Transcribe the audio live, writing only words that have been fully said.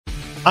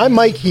I'm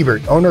Mike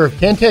Hebert, owner of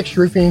Cantex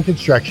Roofing and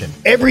Construction.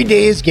 Every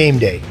day is game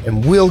day,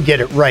 and we'll get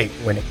it right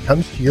when it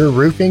comes to your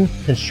roofing,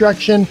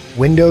 construction,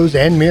 windows,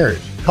 and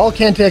mirrors. Call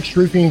Cantex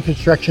Roofing and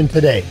Construction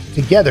today.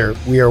 Together,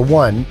 we are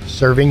one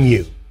serving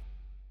you.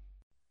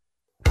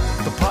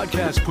 The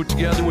podcast put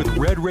together with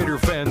Red Raider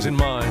fans in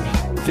mind.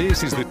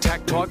 This is the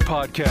Tech Talk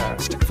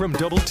Podcast from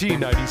Double T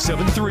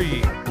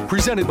 97.3,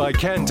 presented by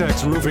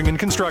Cantex Roofing and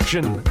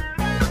Construction.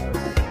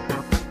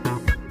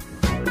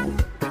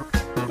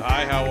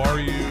 Hi, how are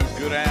you?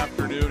 Good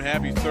afternoon.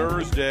 Happy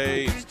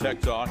Thursday. It's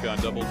Tech Talk on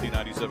Double T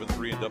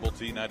 97.3 and Double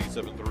T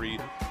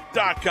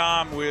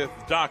 97.3.com with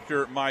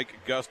Dr. Mike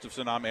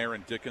Gustafson. I'm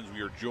Aaron Dickens.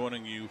 We are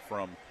joining you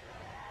from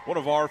one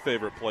of our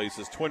favorite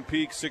places, Twin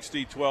Peaks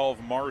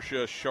 6012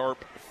 Marcia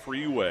Sharp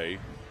Freeway,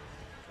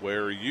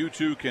 where you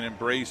too can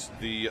embrace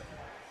the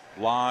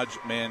Lodge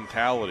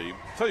mentality.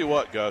 Tell you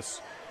what,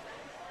 Gus,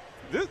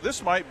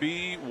 this might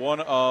be one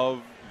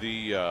of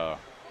the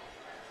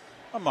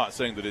I'm not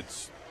saying that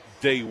it's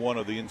day one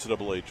of the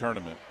NCAA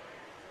tournament,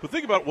 but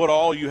think about what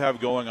all you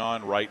have going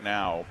on right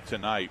now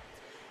tonight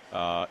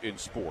in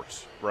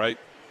sports, right?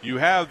 You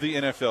have the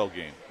NFL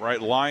game,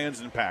 right? Lions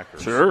and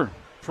Packers. Sure.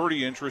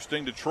 Pretty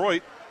interesting.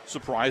 Detroit,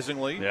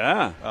 surprisingly.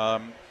 Yeah.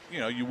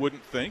 You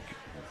wouldn't think,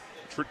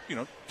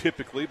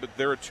 typically, but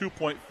they're a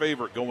 2-point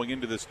favorite going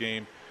into this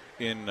game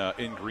in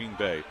Green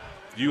Bay.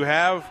 You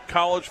have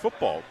college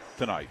football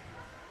tonight.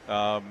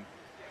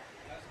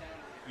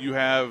 You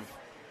have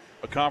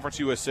a Conference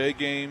USA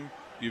game.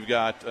 You've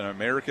got an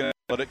American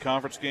Athletic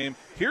Conference game.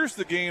 Here's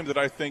the game that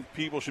I think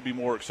people should be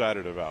more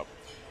excited about,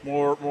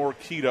 more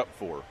keyed up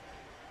for.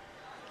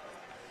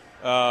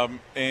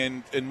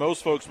 And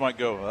most folks might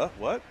go,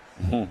 what?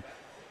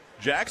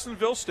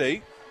 Jacksonville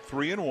State,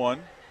 3-1,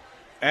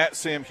 at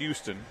Sam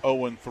Houston,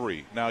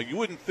 0-3. Now, you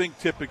wouldn't think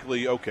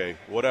typically, okay,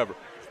 whatever.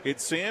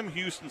 It's Sam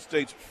Houston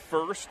State's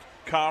first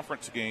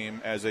conference game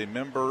as a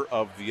member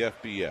of the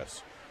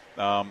FBS.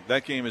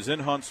 That game is in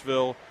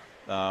Huntsville.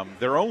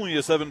 They're only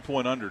a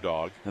 7-point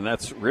underdog. And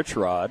that's Rich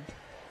Rod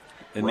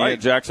in Right. the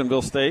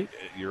Jacksonville State.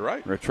 You're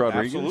right. Rich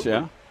Rodriguez,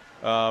 Absolutely.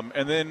 yeah.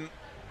 And then,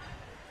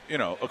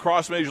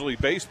 across Major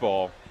League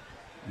Baseball,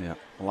 Yeah,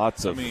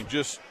 lots of.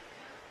 just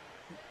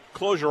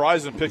close your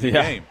eyes and pick a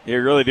game.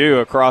 You really do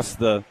across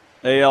the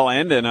AL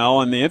and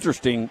NL. And the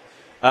interesting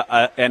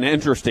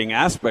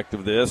aspect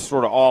of this,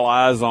 sort of all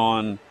eyes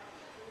on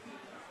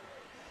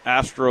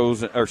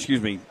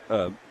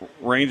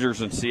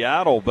Rangers in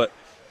Seattle, but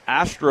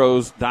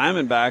Astros,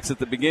 Diamondbacks at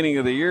the beginning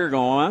of the year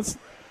going,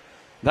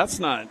 that's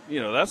not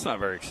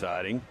very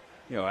exciting.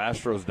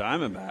 Astros,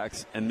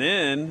 Diamondbacks. And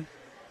then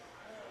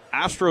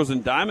Astros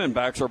and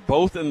Diamondbacks are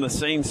both in the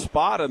same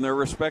spot in their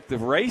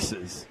respective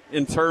races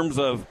in terms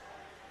of,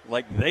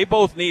 they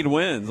both need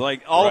wins.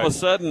 All of a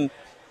sudden,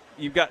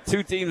 you've got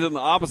two teams in the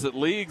opposite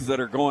leagues that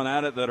are going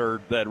at it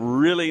that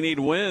really need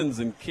wins,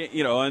 and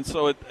and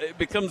so it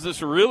becomes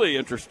this really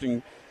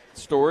interesting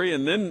story.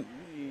 And then,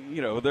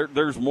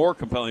 there's more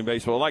compelling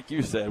baseball. Like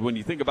you said, when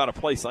you think about a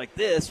place like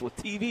this with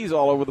TVs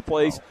all over the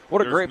place,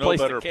 what a great place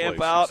to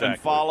camp out and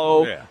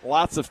follow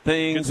lots of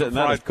things, Get some and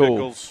that fried is cool.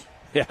 Pickles.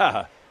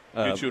 Yeah.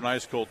 Get you a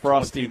nice cold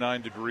frosty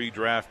 29-degree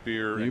draft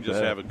beer and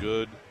just have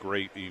a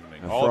great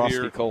evening. A All frosty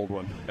here cold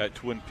one at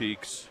Twin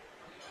Peaks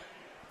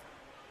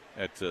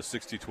at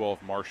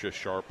 6012 Marcia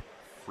Sharp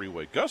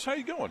Freeway. Gus, how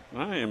you going?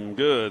 I am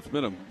good. It's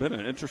been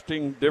an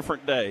interesting,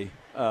 different day,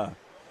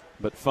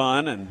 but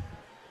fun, and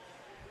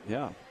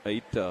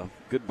ate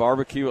good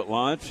barbecue at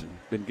lunch and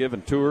been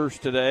given tours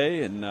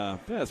today, and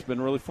it's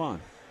been really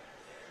fun.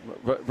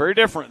 Very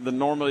different than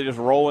normally just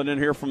rolling in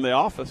here from the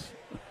office.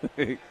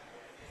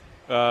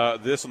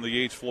 This on the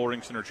Yates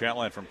Flooring Center chat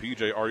line from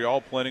PJ. Are y'all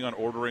planning on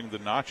ordering the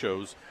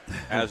nachos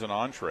as an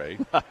entree?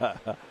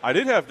 I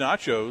did have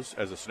nachos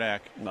as a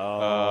snack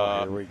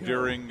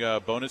during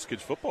Bonus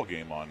Kids football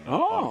game on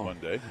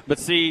Monday. But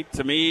see,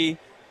 to me,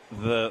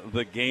 the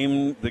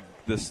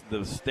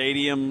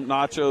stadium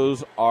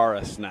nachos are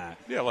a snack.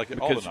 Yeah, all the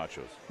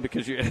nachos.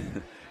 Because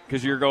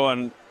you're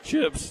going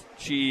chips,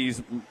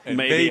 cheese, and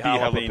maybe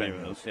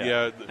jalapenos.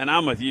 Yeah, and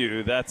I'm with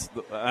you.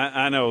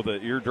 I know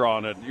that you're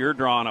drawing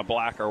a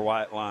black or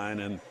white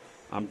line, and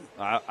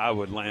I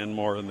would land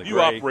more in the gray.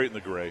 You operate in the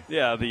gray.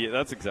 Yeah,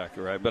 that's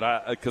exactly right.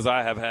 But because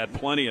I have had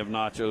plenty of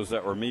nachos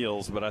that were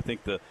meals, but I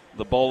think the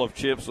bowl of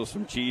chips with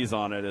some cheese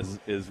on it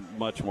is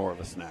much more of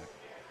a snack.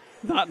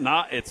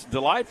 Not it's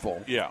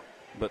delightful. Yeah,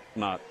 but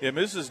not. Yeah,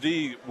 Mrs.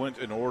 D went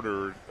and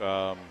ordered.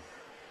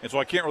 And so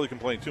I can't really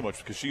complain too much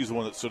because she's the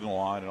one that stood in the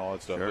line and all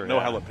that stuff. Sure, but no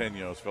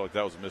jalapenos. I felt like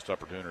that was a missed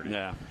opportunity.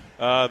 Yeah.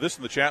 This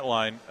in the chat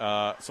line,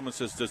 someone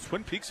says, "Does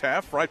Twin Peaks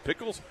have fried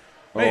pickles?"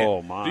 Man,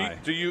 oh my!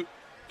 Do you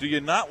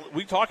not?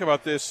 We talk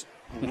about this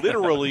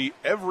literally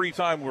every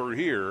time we're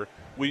here.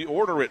 We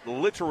order it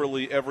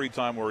literally every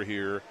time we're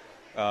here.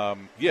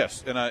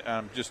 Yes, and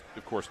I'm just,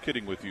 of course,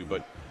 kidding with you,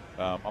 but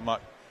I'm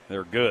not.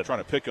 They're good. Trying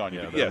to pick on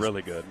you. Yeah, but they're yes,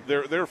 really good.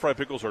 Their fried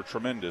pickles are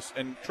tremendous,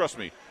 and trust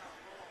me,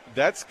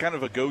 that's kind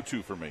of a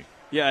go-to for me.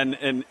 Yeah,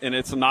 and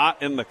it's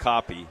not in the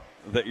copy.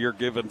 that you're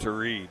given to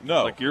read.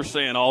 No. Like you're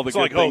saying all the it's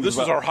good like, things. This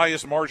is our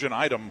highest margin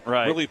item.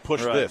 Right. Really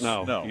push right. this.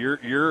 No.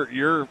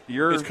 You're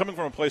It's coming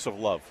from a place of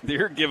love.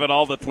 You're giving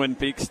all the Twin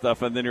Peaks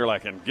stuff, and then you're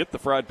like, and get the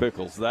fried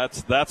pickles.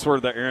 That's where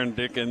the Aaron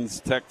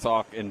Dickens Tech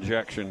Talk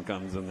injection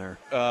comes in there.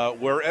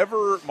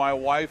 Wherever my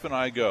wife and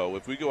I go,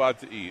 if we go out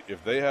to eat,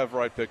 if they have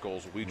fried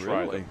pickles, we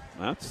try them.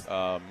 That's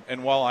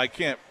and while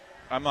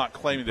I'm not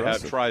claiming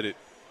impressive. to have tried it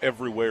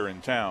everywhere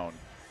in town.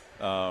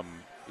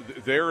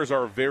 Theirs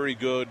are very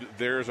good.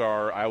 Theirs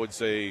are, I would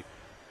say,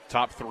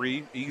 top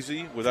 3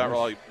 easy without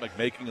really like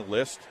making a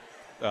list.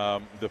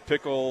 The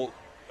pickle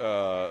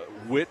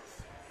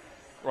width,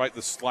 right?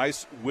 The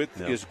slice width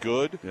is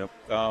good. Yep.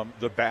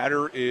 The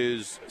batter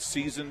is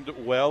seasoned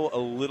well. A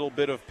little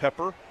bit of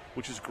pepper,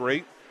 which is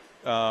great,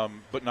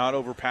 but not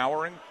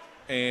overpowering.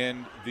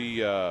 And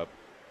the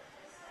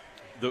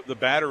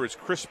batter is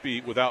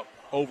crispy without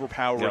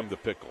overpowering the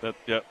pickle.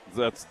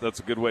 That's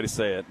a good way to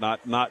say it.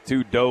 Not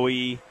too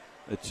doughy.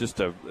 It's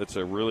a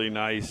really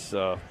nice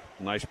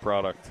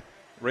product.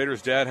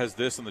 Raiders' dad has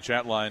this in the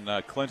chat line.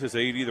 Clint is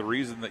 80. The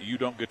reason that you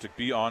don't get to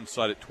be on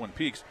site at Twin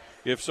Peaks.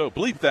 If so,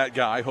 bleep that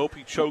guy. I hope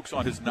he chokes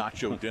on his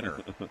nacho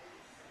dinner.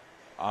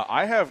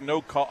 I have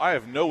no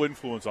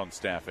influence on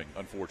staffing,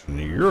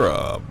 unfortunately. You're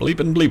a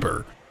bleeping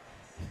bleeper.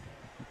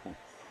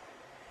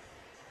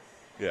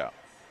 Yeah.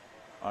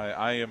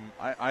 I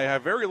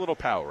have very little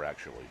power,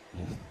 actually.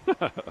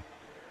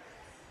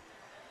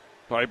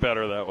 Probably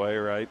better that way,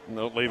 right?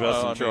 Don't leave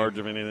us in charge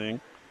of anything.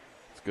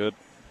 It's good.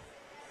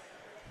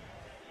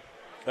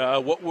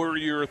 What were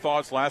your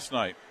thoughts last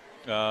night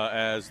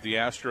as the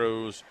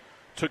Astros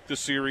took the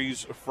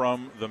series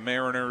from the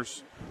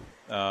Mariners?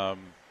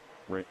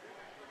 Right.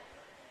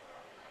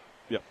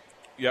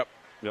 Yep.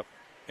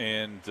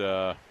 And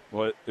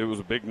well, it was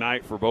a big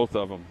night for both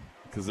of them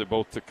because they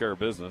both took care of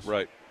business.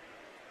 Right.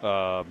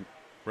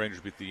 Rangers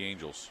beat the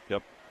Angels.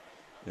 Yep.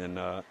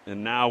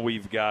 And now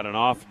we've got an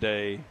off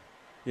day.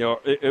 You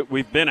know,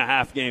 we've been a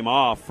half game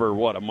off for,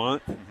 a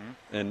month?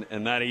 Mm-hmm.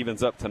 And that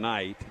evens up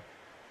tonight.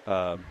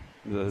 The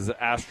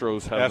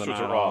Astros have the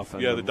night off.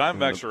 Yeah, the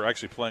Diamondbacks are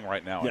actually playing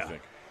right now, I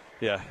think.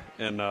 Yeah,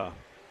 and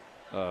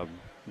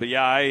but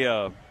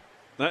yeah,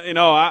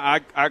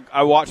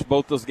 I watched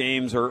both those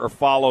games or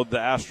followed the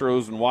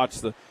Astros and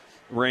watched the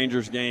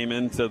Rangers game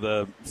into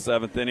the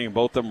 7th inning.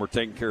 Both of them were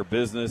taking care of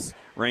business.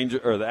 The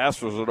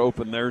Astros had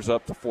opened theirs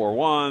up to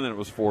 4-1, and it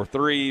was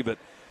 4-3, but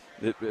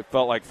it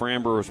felt like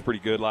Framber was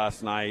pretty good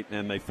last night,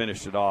 and they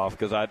finished it off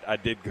because I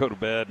did go to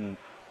bed, and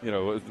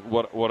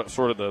what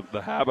sort of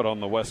the habit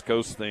on the West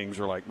Coast things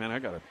are like, man, I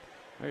gotta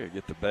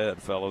get to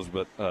bed, fellas,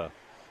 but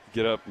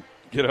get up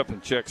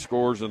and check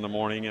scores in the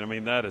morning, and I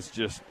mean that is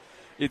just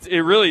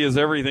it really is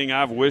everything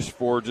I've wished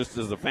for just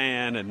as a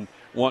fan and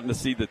wanting to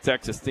see the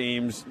Texas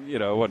teams,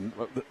 and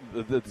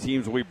the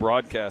teams we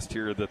broadcast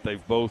here, that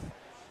they've both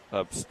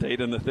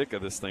stayed in the thick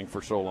of this thing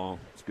for so long.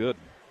 It's good.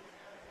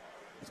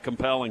 It's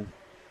compelling.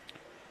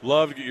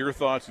 Love to get your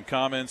thoughts and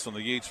comments on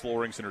the Yates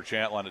Flooring Center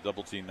chat line at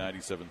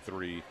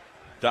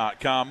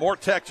doubleteam973.com. More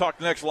Tech Talk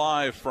next,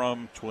 live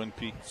from Twin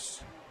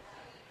Peaks.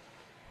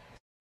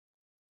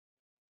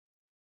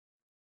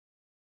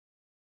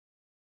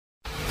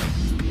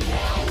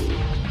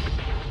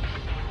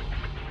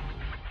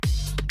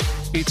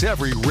 It's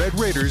every Red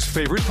Raiders'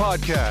 favorite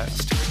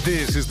podcast.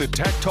 This is the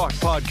Tech Talk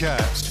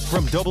Podcast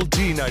from Double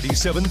T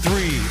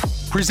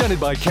 97.3, presented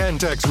by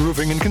Cantex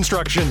Roofing and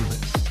Construction.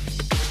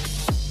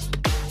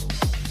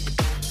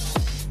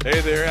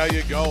 Hey there, how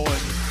you going?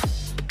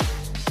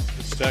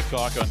 It's Tech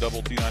Talk on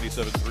Double T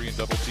 97.3 and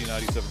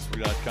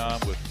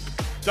doublet973.com with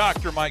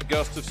Dr. Mike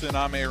Gustafson.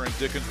 I'm Aaron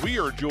Dickens. We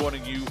are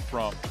joining you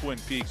from Twin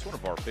Peaks, one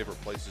of our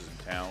favorite places in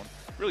town,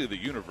 really the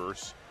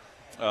universe.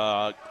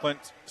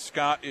 Clint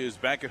Scott is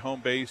back at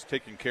home base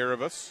taking care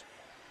of us.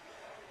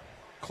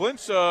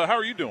 Clint, how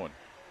are you doing?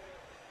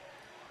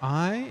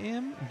 I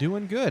am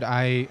doing good.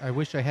 I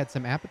wish I had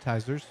some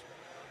appetizers.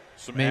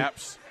 Some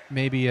apps?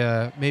 Maybe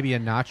a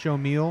nacho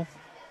meal,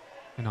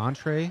 an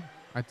entree.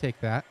 I'd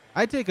take that.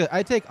 I take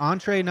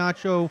entree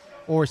nacho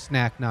or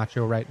snack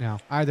nacho right now.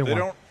 Either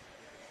one.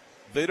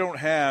 They don't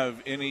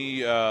have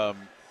any,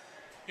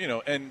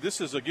 and this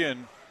is,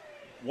 again,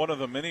 one of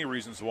the many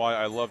reasons why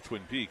I love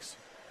Twin Peaks.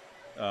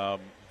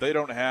 They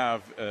don't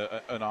have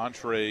an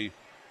entree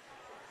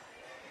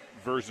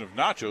version of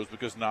nachos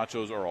because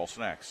nachos are all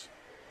snacks.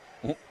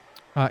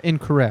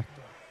 Incorrect.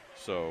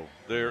 So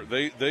they're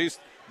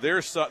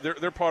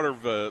part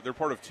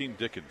of Team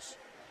Dickens.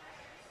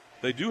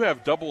 They do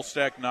have double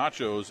stacked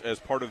nachos as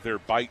part of their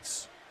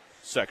bites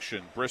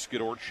section: brisket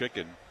or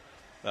chicken,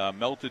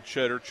 melted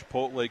cheddar,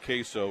 chipotle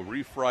queso,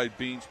 refried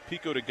beans,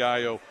 pico de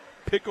gallo,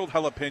 pickled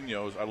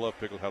jalapenos. I love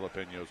pickled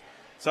jalapenos.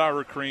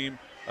 Sour cream.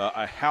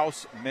 A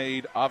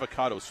house-made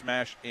avocado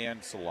smash,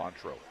 and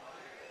cilantro.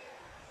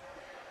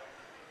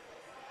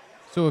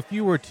 So if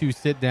you were to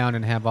sit down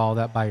and have all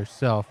that by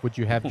yourself, would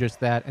you have just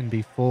that and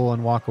be full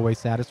and walk away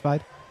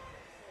satisfied?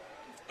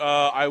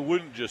 I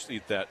wouldn't just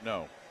eat that,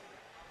 no.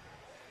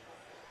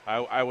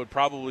 I would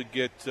probably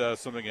get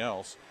something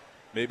else.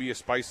 Maybe a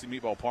spicy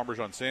meatball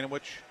Parmesan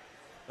sandwich.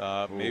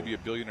 maybe a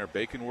billionaire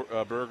bacon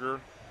burger,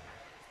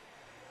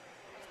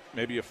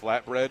 maybe a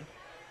flatbread.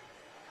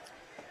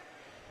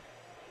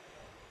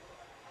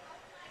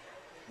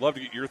 Love to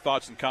get your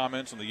thoughts and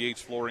comments on the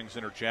Yates Flooring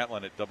Center chat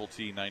line at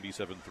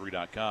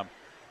doublet973.com.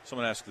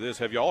 Someone asked this: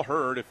 have you all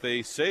heard if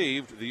they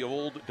saved the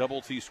old Double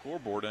T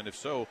scoreboard, and if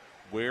so,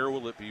 where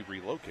will it be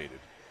relocated?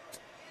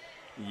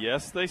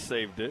 Yes, they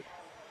saved it,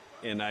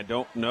 and I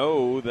don't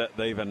know that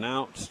they've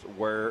announced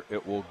where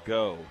it will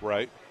go.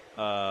 Right.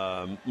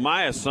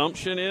 My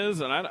assumption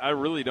is, and I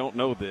really don't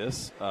know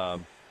this,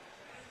 and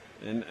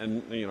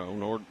you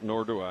know,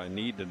 nor do I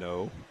need to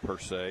know per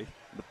se.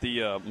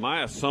 But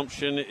my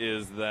assumption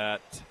is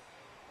that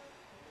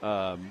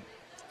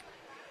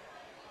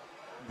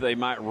they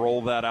might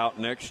roll that out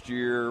next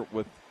year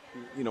with,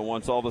 you know,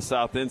 once all the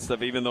South End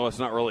stuff, even though it's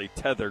not really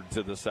tethered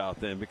to the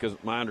South End, because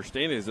my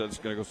understanding is that it's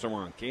going to go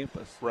somewhere on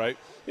campus. Right.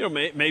 You know,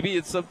 maybe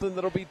it's something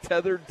that'll be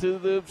tethered to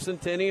the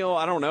Centennial.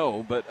 I don't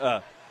know,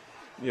 but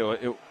you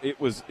know, it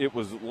was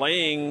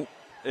laying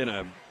in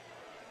a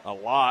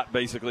lot,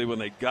 basically, when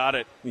they got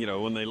it, you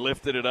know, when they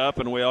lifted it up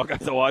and we all got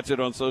to watch it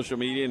on social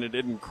media and it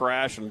didn't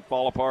crash and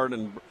fall apart,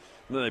 and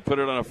then they put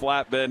it on a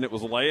flatbed and it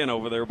was laying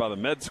over there by the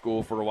med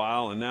school for a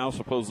while, and now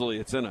supposedly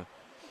it's in a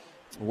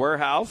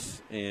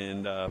warehouse,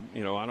 and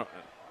you know, I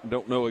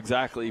don't know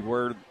exactly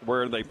where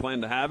they plan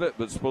to have it,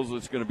 but supposedly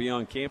it's going to be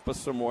on campus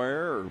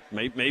somewhere, or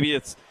maybe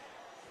it's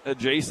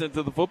adjacent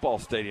to the football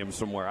stadium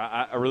somewhere.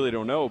 I really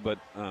don't know, but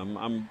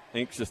I'm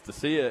anxious to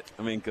see it.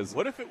 I mean, because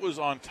what if it was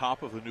on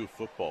top of the new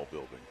football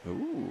building?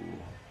 Ooh,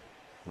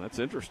 that's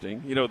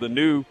interesting. You know, the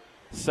new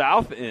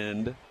South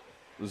End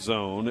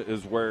zone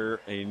is where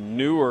a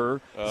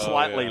newer,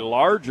 slightly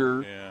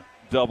larger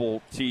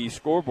Double T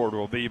scoreboard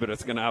will be, but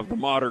it's going to have the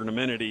modern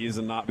amenities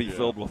and not be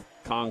filled with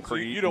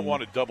concrete. So you don't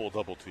want a double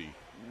T.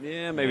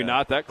 Yeah, maybe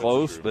not that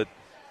close, but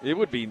it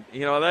would be,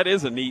 you know, that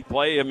is a neat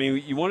play. I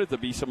mean, you want it to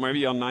be somewhere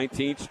maybe on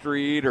 19th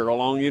Street or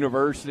along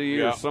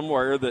University or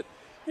somewhere that,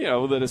 you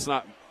know, that it's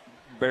not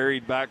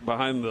buried back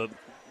behind the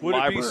Would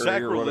library. Would it be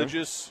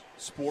sacrilegious,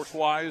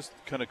 sports-wise,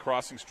 kind of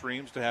crossing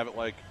streams to have it,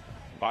 like,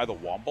 by the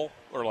Womble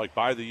or, like,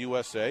 by the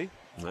USA?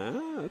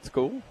 That's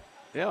cool.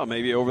 Yeah,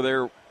 maybe over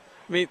there. I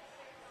mean,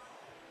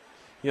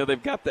 you know,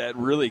 they've got that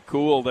really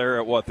cool there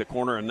at, the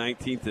corner of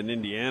 19th and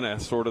Indiana,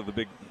 sort of the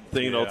big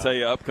thing. They'll tell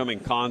you upcoming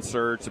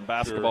concerts and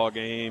basketball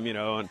game, you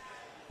know. And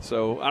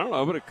so, I don't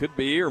know, but it could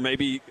be. Or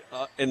maybe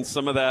in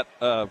some of that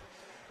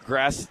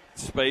grass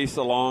space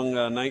along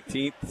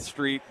 19th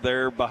Street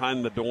there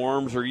behind the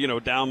dorms, or, you know,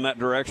 down that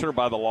direction, or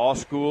by the law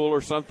school or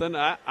something.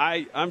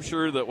 I'm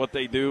sure that what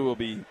they do will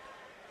be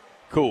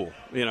cool,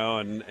 you know,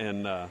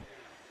 and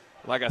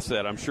like I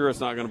said, I'm sure it's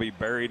not going to be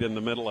buried in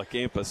the middle of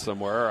campus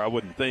somewhere. I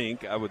would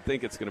think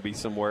it's going to be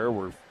somewhere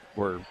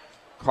where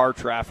car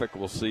traffic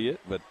will see it.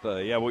 But,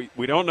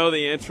 we don't know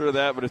the answer to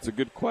that, but it's a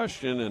good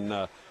question.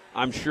 And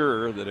I'm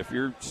sure that if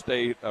you're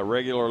a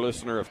regular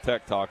listener of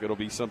Tech Talk, it'll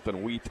be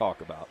something we talk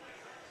about.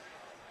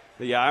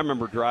 But, I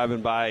remember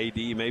driving by AD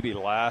maybe it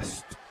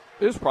was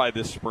probably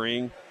this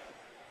spring,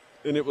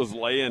 and it was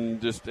laying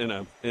just in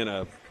a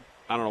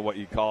I don't know what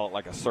you call it,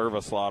 like a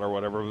service lot or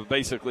whatever, but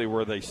basically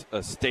where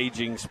a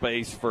staging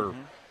space for,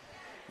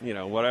 you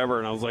know, whatever.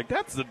 And I was like,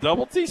 that's the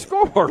Double T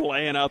scoreboard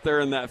laying out there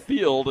in that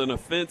field in a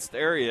fenced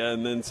area.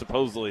 And then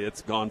supposedly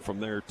it's gone from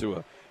there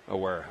to a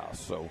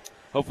warehouse. So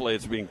hopefully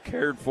it's being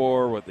cared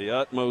for with the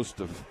utmost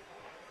of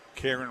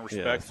care and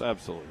respect. Yes,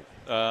 absolutely.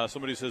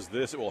 Somebody says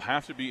this: it will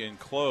have to be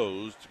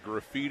enclosed,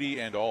 graffiti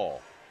and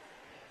all.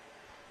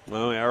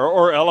 Well, yeah,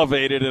 or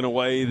elevated in a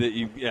way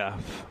that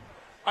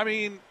I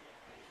mean,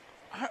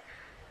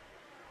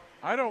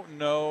 I don't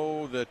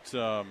know that.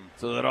 So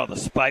that all the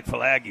spiteful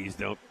Aggies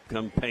don't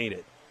come paint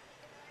it.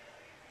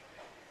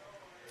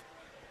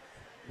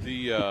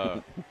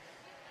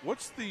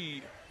 What's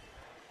the.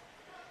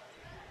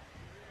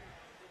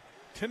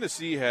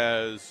 Tennessee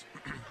has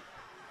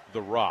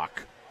the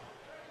Rock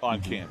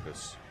on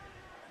campus,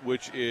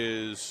 which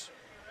is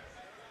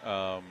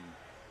a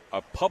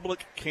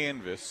public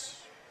canvas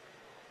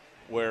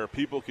where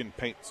people can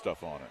paint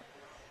stuff on it.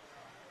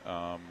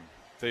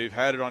 They've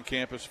had it on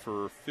campus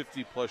for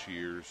 50-plus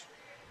years.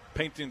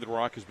 Painting the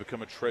Rock has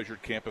become a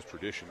treasured campus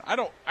tradition.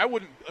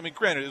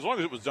 Granted, as long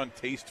as it was done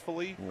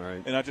tastefully, right,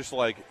 and not just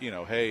like, you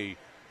know, hey,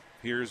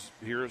 here's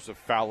a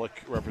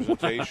phallic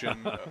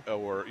representation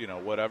or, you know,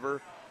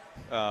 whatever.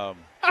 I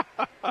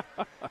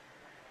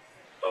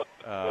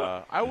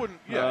would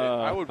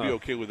be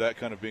okay with that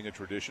kind of being a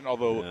tradition,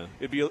 although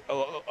it'd be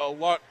a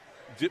lot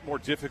more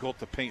difficult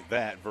to paint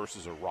that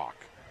versus a rock.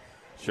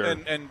 Sure.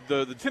 And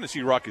the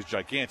Tennessee Rock is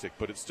gigantic,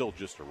 but it's still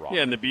just a rock.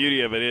 Yeah, and the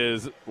beauty of it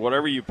is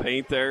whatever you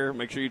paint there,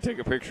 make sure you take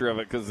a picture of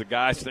it, because the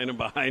guy standing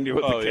behind you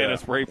with the can of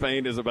spray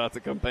paint is about to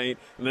come paint,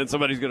 and then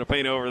somebody's going to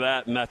paint over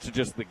that, and that's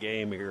just the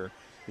game here.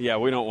 Yeah,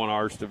 we don't want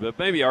ours to, but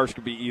maybe ours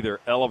could be either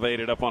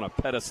elevated up on a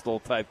pedestal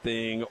type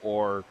thing,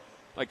 or,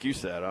 like you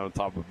said, on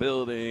top of a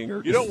building.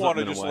 Or you don't want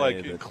to just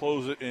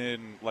enclose it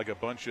in like a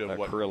bunch of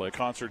acrylic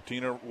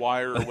concertina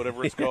wire or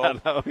whatever it's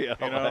called. You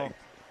know?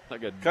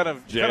 like a kind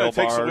of jail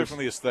takes away bars. from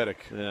the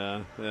aesthetic.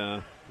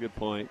 Yeah. Good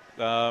point.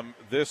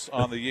 This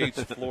on the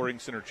Yates Flooring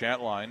Center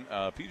chat line.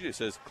 PJ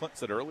says Clint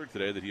said earlier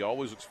today that he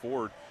always looks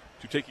forward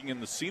to taking in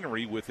the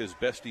scenery with his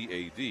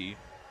bestie AD.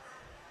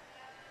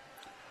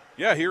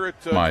 Yeah, here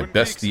at My Twin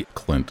bestie, Peaks,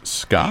 Clint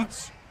Scott.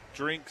 eats,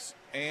 drinks,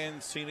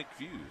 and scenic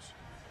views.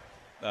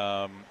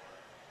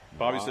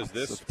 Bobby says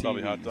this, Lots of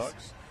probably hot teas.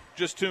 dogs.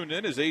 Just tuned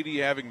in. Is AD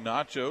having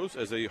nachos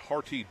as a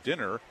hearty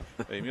dinner?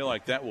 A meal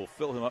like that will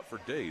fill him up for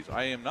days.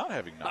 I am not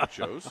having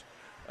nachos.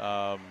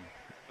 I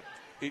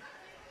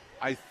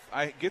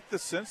get the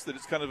sense that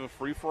it's kind of a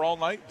free-for-all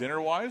night,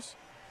 dinner-wise,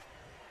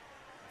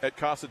 at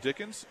Casa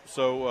Dickens.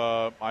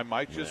 So I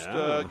might just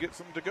get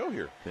something to go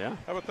here. Yeah.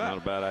 How about that? Not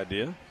a bad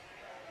idea.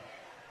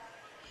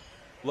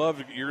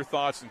 Love your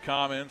thoughts and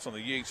comments on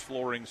the Yates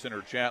Flooring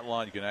Center chat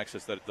line. You can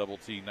access that at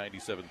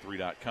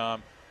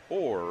doublet973.com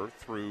or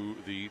through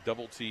the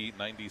Double T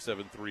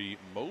 97.3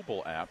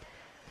 mobile app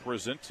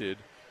presented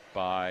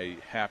by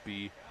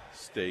Happy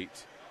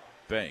State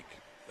Bank.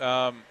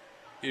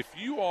 If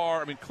you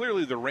are,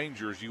 clearly the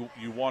Rangers, you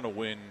want to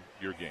win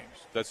your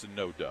games. That's a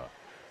no-duh.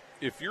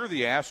 If you're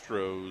the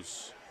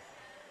Astros,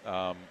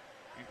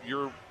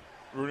 you're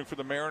rooting for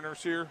the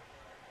Mariners here?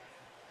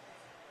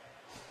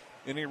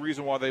 Any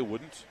reason why they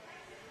wouldn't?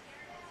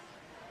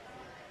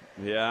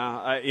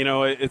 Yeah,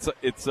 it's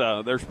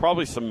there's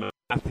probably some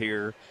math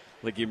here.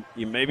 Like you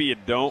maybe you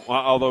don't.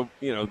 Although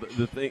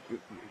the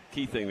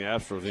key thing the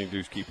Astros need to do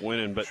is keep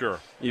winning. But sure,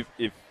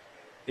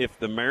 if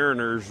the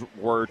Mariners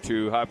were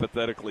to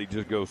hypothetically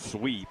just go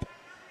sweep,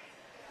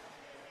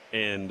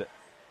 and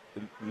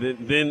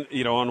then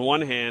on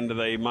one hand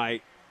they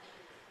might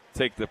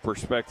take the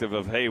perspective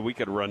of, hey, we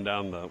could run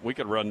down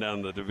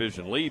the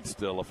division lead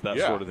still if that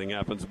sort of thing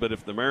happens. But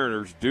if the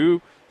Mariners do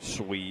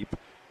sweep,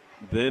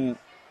 then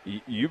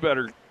you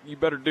better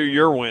do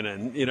your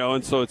winning,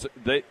 and so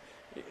the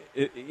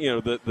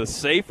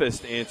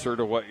safest answer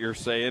to what you're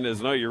saying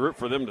is no, you root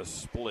for them to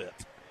split,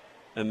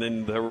 and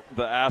then the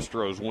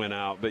Astros win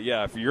out. But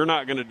yeah, if you're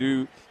going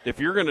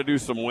to do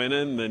some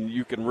winning, then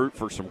you can root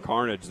for some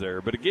carnage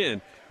there. But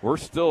again,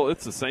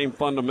 it's the same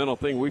fundamental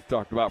thing we've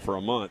talked about for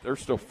a month. There's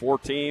still 4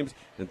 teams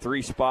and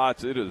 3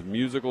 spots. It is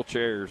musical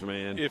chairs,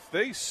 man. If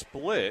they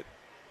split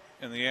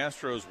and the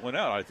Astros win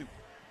out, I think,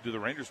 do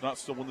the Rangers not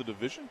still win the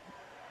division?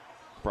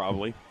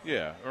 Probably.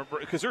 Yeah,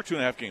 because they're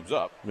 2.5 games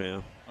up. Yeah.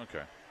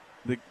 Okay.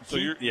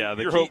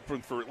 You're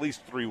hoping for at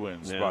least 3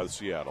 wins by the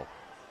Seattle.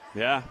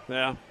 Yeah,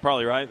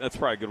 probably right. That's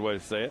probably a good way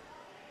to say it.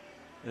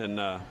 And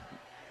I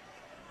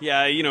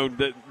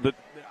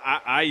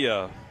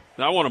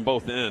want them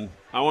both in.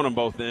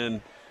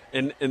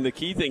 And the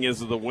key thing is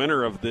the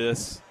winner of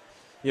this,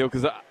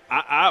 because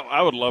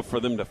I would love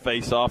for them to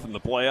face off in the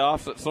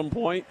playoffs at some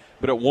point,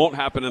 but it won't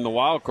happen in the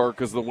wild card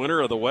because the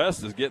winner of the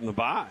West is getting the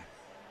bye.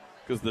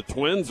 Because the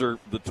Twins are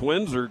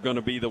going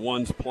to be the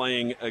ones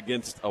playing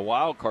against a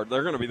wild card.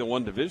 They're going to be the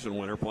one division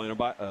winner playing a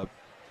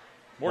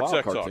More wild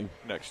tech card talk team.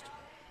 Next.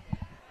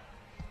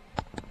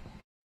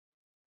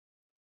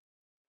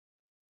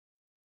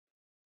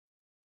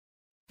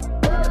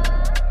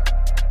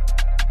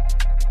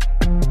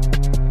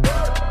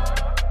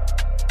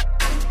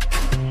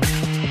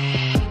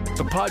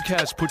 The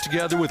podcast put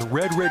together with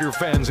Red Raider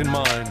fans in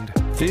mind.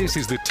 This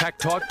is the Tech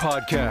Talk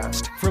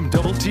Podcast from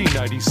Double T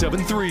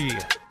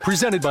 97.3,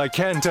 presented by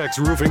Cantex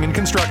Roofing and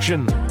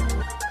Construction.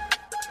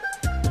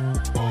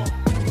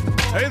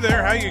 Hey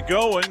there, how you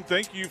going?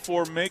 Thank you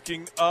for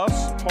making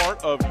us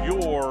part of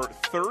your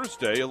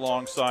Thursday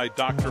alongside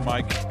Dr.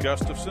 Mike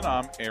Gustafson.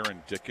 I'm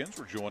Aaron Dickens.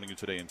 We're joining you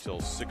today until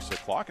 6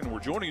 o'clock, and we're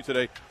joining you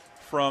today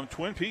from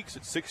Twin Peaks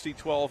at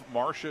 6012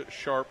 Marcia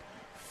Sharp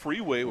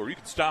Freeway, where you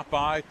can stop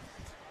by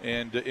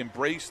and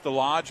embrace the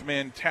lodge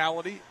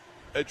mentality.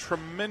 A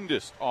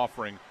tremendous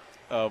offering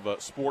of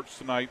sports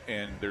tonight,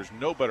 and there's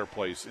no better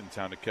place in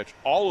town to catch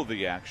all of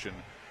the action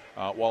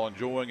while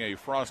enjoying a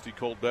frosty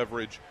cold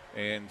beverage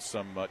and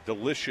some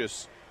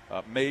delicious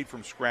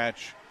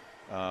made-from-scratch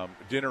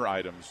dinner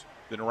items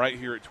than right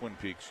here at Twin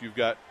Peaks. You've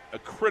got a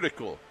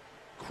critical,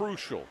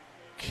 crucial,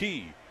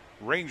 key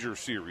Ranger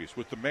series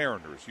with the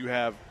Mariners. You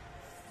have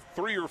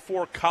 3 or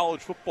 4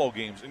 college football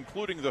games,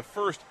 including the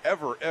first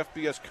ever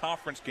FBS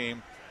conference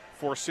game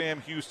for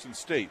Sam Houston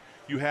State.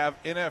 You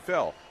have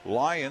NFL.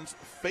 Lions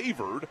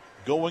favored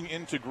going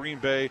into Green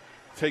Bay,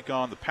 take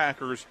on the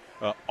Packers.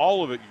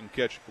 All of it you can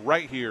catch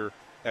right here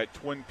at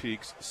Twin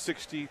Peaks,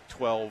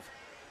 6012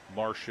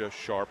 Marcia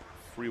Sharp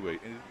Freeway,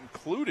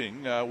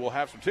 including we'll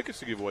have some tickets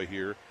to give away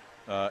here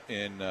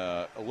in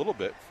a little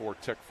bit for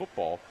Tech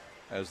football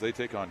as they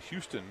take on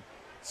Houston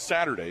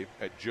Saturday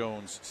at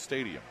Jones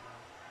Stadium.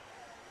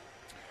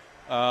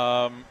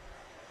 TN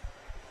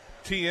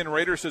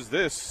Raider says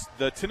this: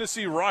 the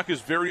Tennessee Rock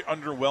is very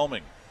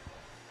underwhelming.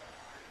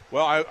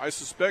 Well, I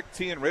suspect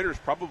TN Raider is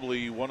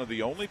probably one of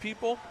the only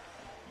people,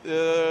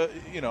 that's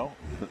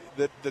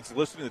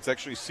listening that's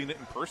actually seen it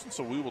in person.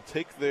 So we will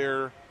take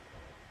them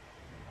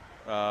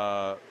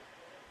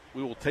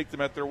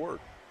at their word.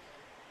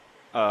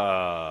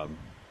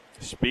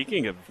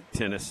 Speaking of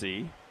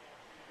Tennessee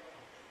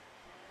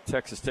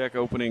Texas Tech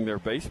opening their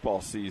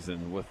baseball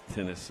season with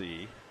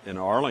Tennessee in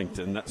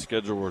Arlington. That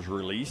schedule was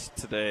released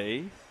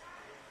today.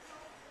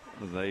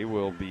 They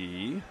will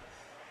be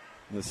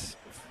this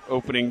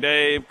opening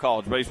day of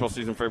college baseball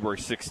season, February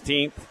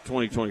 16th,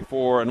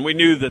 2024. And we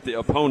knew that the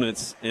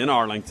opponents in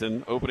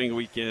Arlington, opening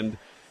weekend,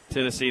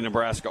 Tennessee,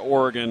 Nebraska,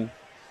 Oregon,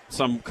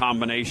 some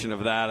combination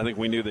of that. I think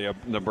we knew the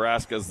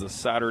Nebraska's the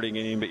Saturday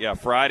game. But, yeah,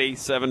 Friday,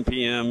 7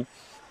 p.m.,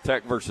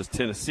 Tech versus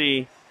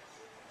Tennessee.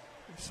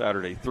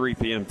 Saturday, 3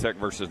 p.m., Tech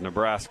versus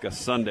Nebraska.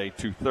 Sunday,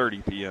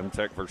 2:30 p.m.,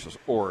 Tech versus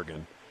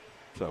Oregon.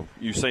 So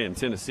you saying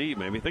Tennessee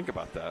made me think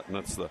about that, and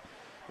that's the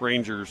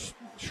Rangers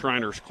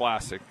Shriners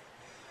Classic.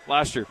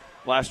 Last year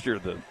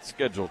the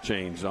schedule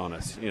changed on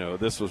us. You know,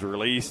 this was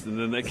released, and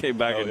then they came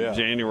back in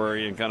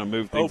January and kind of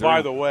moved things by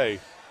around. the way,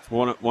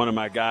 one of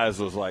my guys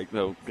was like,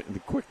 no,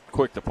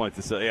 quick to point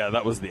to say, yeah,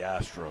 that was the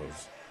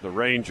Astros. The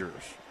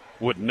Rangers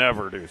would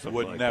never do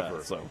something like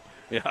that. So,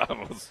 yeah,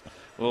 it was,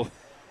 we'll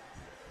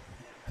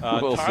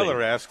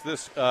Tyler see. asked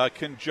this,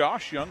 can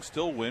Josh Jung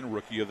still win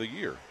Rookie of the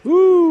Year?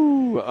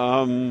 Ooh,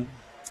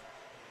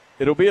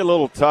 it'll be a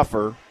little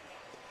tougher.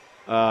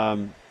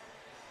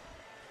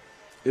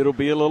 It'll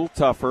be a little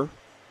tougher.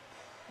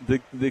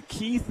 The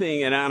key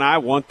thing, and I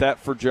want that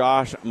for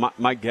Josh,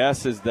 my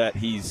guess is that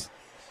he's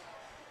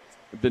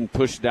been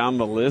pushed down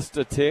the list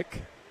a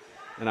tick.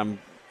 And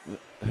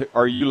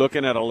are you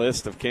looking at a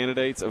list of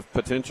candidates, of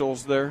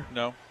potentials there?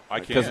 No,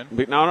 I can't.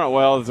 No,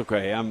 well, it's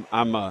okay.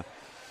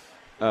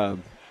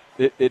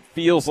 It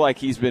feels like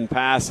he's been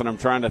passed, and I'm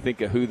trying to think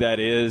of who that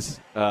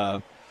is,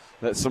 that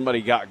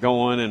somebody got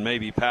going and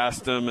maybe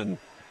passed him.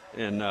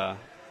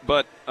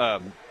 But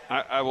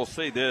I will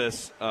say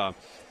this.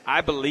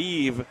 I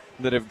believe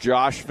that if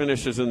Josh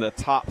finishes in the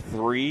top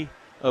 3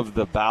 of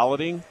the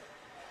balloting,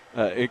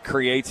 it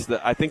creates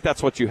I think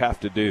that's what you have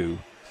to do.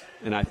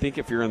 And I think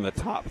if you're in the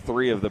top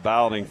 3 of the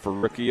balloting for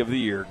Rookie of the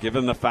Year,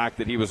 given the fact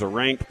that he was a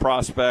ranked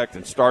prospect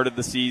and started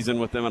the season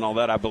with them and all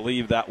that, I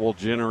believe that will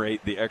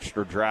generate the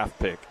extra draft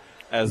pick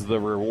as the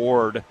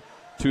reward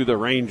to the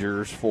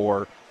Rangers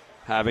for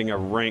having a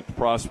ranked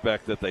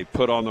prospect that they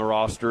put on the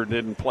roster,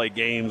 didn't play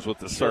games with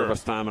the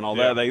service time and all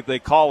that. They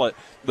call it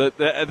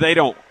they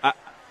don't.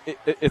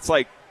 It's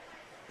like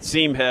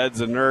seam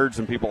heads and nerds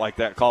and people like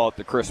that call it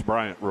the Chris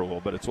Bryant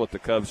rule, but it's what the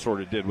Cubs sort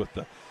of did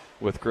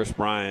with Chris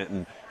Bryant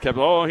and kept,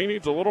 he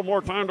needs a little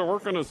more time to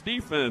work on his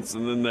defense.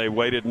 And then they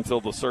waited until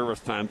the service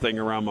time thing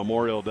around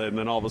Memorial Day. And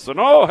then all of a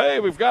sudden,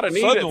 hey, we've got a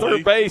need at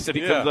third base. And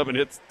he comes up and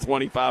hits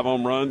 25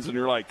 home runs. And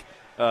you're like,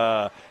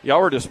 y'all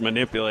were just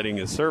manipulating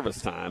his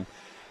service time.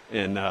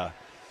 And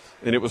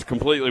it was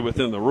completely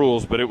within the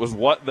rules. But it was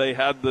what they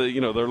had their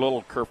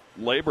little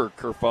labor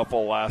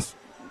kerfuffle last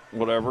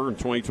whatever in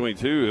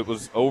 2022. It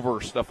was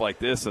over stuff like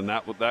this, and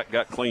that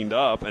got cleaned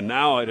up, and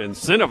now it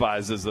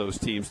incentivizes those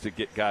teams to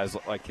get guys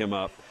like him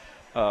up.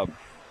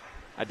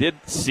 I did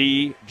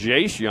see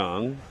Jace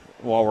Young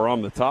while we're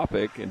on the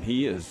topic, and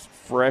he is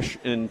fresh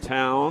in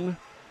town.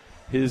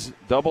 His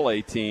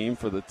Double-A team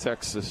for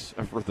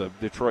the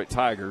Detroit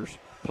Tigers,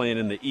 playing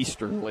in the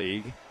Eastern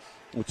League,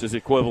 which is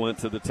equivalent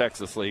to the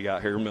Texas League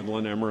out here,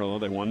 Midland, Amarillo.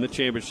 They won the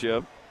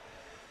championship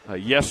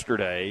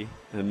yesterday,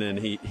 and then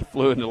he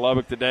flew into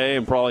Lubbock today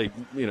and probably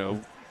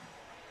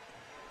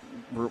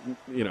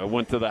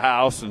went to the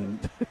house and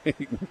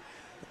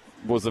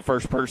was the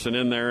first person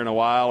in there in a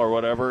while or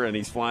whatever, and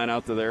he's flying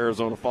out to the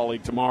Arizona Fall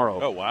League tomorrow.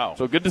 Oh, wow.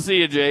 So good to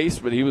see you,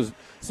 Jace, but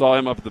saw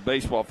him up at the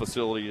baseball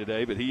facility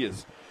today, but he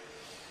is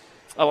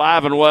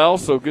alive and well,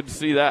 so good to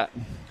see that.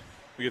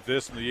 We get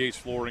this from the Yates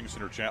Flooring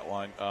Center chat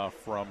line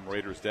from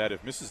Raiders Dad.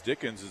 If Mrs.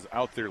 Dickens is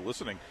out there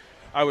listening,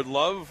 I would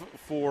love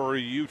for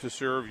you to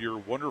serve your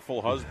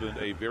wonderful husband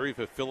a very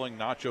fulfilling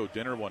nacho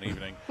dinner one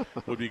evening.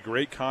 Would be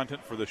great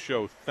content for the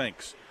show.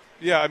 Thanks.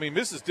 Yeah, I mean,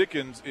 Mrs.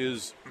 Dickens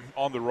is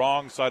on the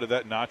wrong side of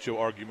that nacho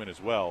argument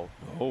as well,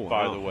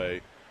 by the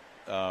way.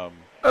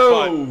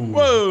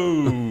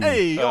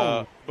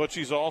 But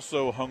she's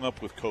also hung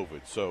up with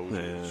COVID, so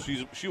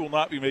she will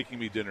not be making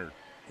me dinner.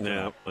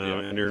 Yeah,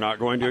 and you're not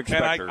going to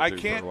expect her to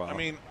for a while. I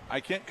mean, I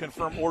can't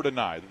confirm or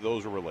deny that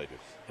those are related.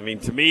 I mean,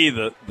 to me,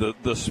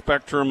 the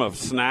spectrum of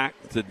snack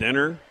to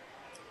dinner,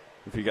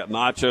 if you got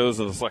nachos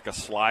and it's like a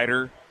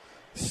slider,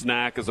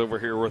 snack is over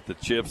here with the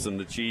chips and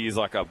the cheese,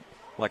 like a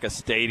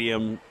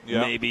stadium,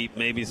 maybe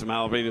some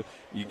jalapeno.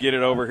 You get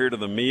it over here to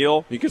the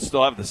meal, you could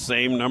still have the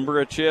same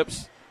number of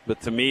chips,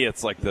 but to me,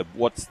 it's like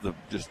what's the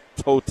just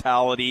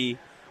totality,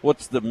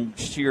 what's the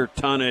sheer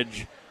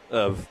tonnage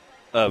of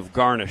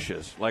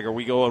garnishes? Like, are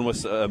we going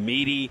with a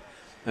meaty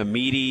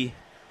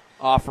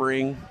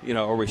offering?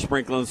 Are we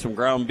sprinkling some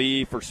ground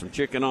beef or some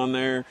chicken on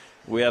there?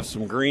 Do we have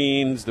some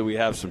greens? Do we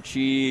have some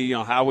cheese?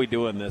 How are we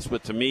doing this?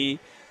 But to me,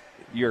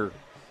 your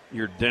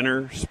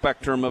dinner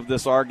spectrum of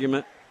this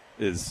argument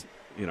is,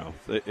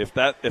 if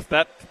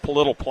that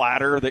little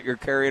platter that you're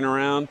carrying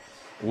around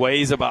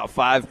weighs about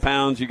 5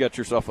 pounds, you got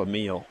yourself a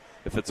meal.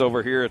 If it's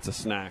over here, it's a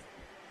snack.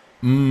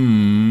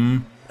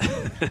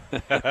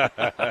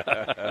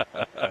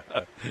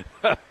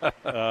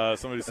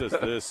 Somebody says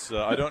this.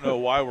 I don't know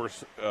why we're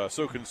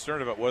so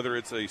concerned about whether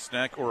it's a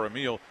snack or a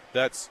meal.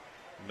 That's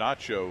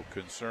nacho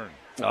concern.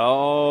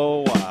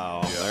 Oh,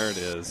 wow. Yeah. There it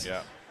is.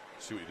 Yeah.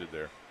 See what you did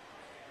there.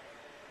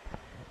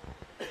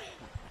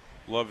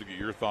 Love to get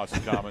your thoughts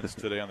and comments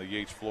today on the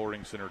Yates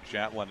Flooring Center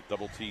chat line at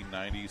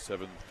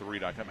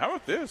doublet973.com. How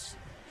about this?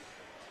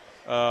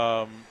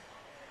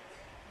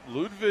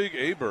 Ludwig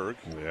Aberg.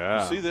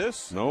 Yeah. You see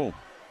this? No.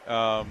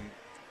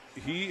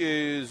 He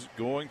is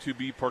going to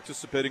be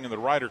participating in the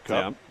Ryder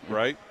Cup,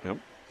 right? Yep.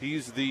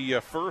 He's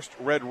the first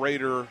Red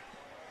Raider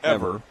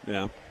ever.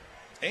 Yeah.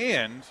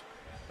 And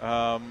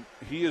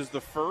he is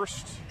the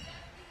first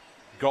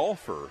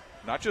golfer,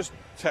 not just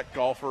tech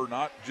golfer,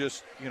 not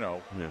just,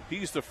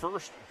 he's the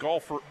first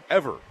golfer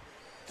ever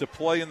to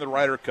play in the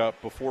Ryder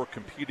Cup before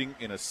competing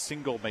in a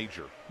single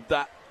major.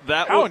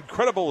 How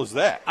incredible is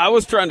that? I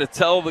was trying to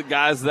tell the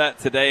guys that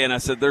today, and I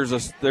said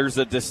there's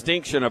a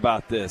distinction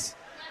about this,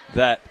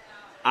 that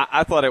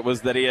I thought it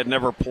was that he had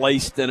never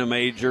placed in a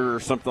major or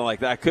something like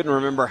that. I couldn't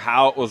remember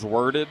how it was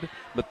worded,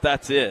 but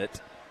that's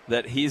it,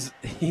 that he's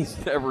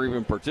never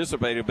even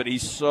participated, but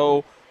he's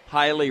so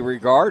highly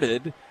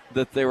regarded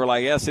that they were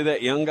like, yeah, see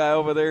that young guy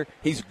over there?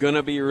 He's going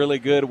to be really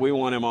good. We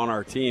want him on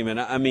our team. And,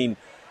 I mean,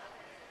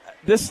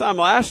 this time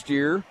last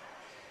year,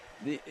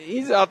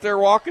 he's out there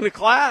walking to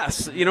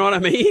class. You know what I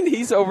mean?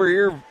 He's over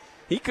here.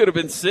 He could have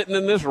been sitting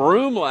in this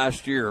room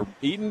last year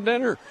eating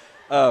dinner.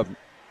 I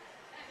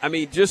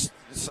mean,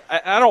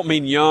 I don't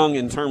mean young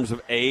in terms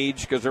of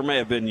age, because there may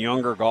have been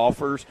younger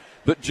golfers,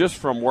 but just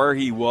from where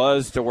he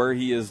was to where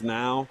he is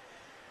now,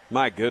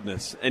 my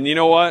goodness. And you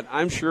know what?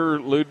 I'm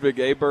sure Ludwig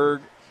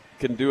Aberg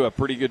can do a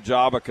pretty good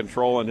job of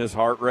controlling his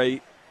heart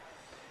rate,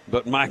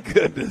 but my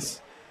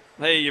goodness,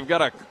 hey, you've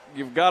got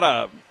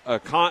a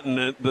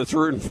continent that's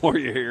rooting for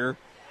you here.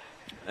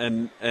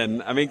 And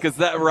I mean, because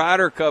that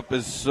Ryder Cup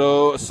is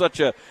such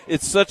a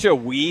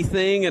we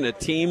thing and a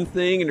team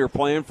thing, and you're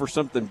playing for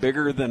something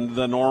bigger than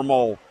the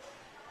normal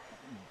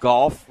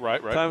golf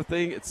right. kind of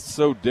thing. It's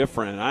so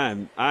different.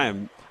 I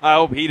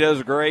hope he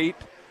does great.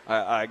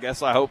 I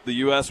guess I hope the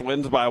U.S.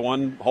 wins by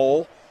one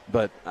hole,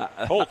 but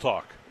Hole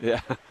talk.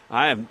 Yeah,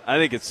 I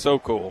think it's so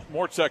cool.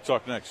 More Tech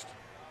Talk next.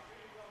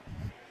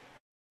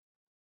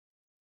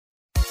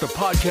 The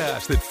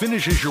podcast that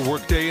finishes your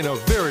workday in a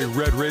very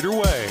Red Raider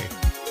way.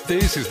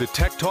 This is the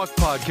Tech Talk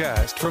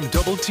Podcast from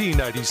Double T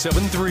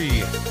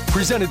 97.3,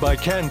 presented by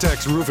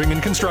Cantex Roofing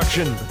and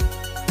Construction.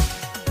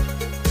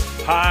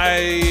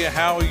 Hi,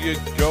 how you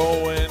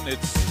going?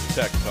 It's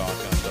Tech Talk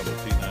on Double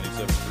T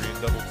 97.3 and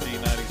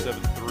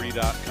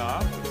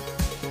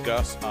doublet973.com.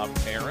 Gus, I'm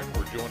Aaron.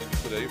 We're joining you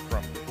today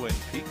from Twin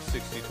Peaks,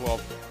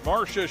 6012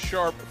 Marcia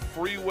Sharp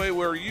Freeway,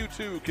 where you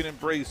too can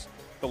embrace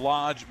the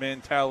lodge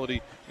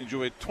mentality,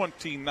 enjoy a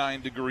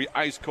 29-degree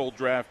ice-cold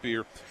draft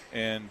beer,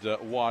 and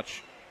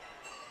watch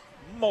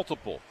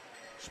multiple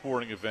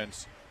sporting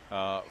events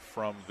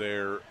from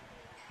their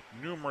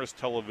numerous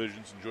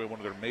televisions. Enjoy one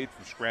of their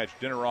made-from-scratch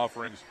dinner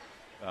offerings,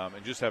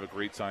 and just have a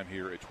great time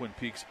here at Twin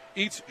Peaks.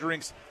 Eats,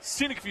 drinks,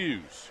 scenic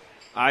views.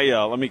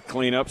 Let me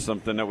clean up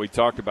something that we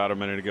talked about a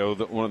minute ago.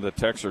 That one of the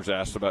texters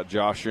asked about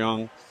Josh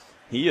Jung.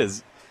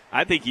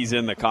 I think he's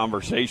in the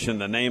conversation.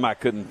 The name I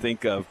couldn't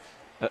think of.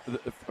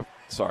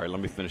 Sorry, let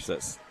me finish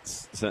that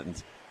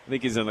sentence. I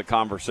think he's in the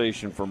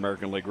conversation for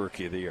American League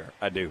Rookie of the Year.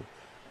 I do.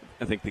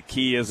 I think the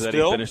key is that he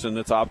finished in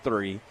the top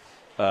three.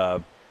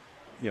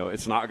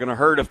 It's not going to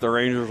hurt if the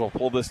Rangers will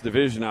pull this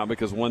division out,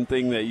 because one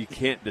thing that you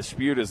can't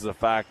dispute is the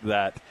fact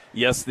that,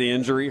 yes, the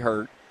injury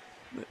hurt.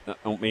 I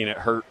don't mean it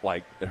hurt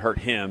like it hurt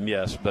him,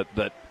 yes, but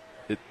that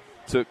it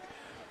took.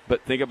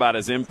 But think about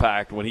his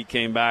impact when he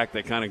came back.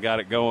 They kind of got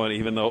it going,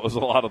 even though it was a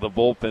lot of the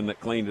bullpen that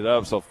cleaned it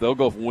up. So if they'll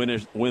go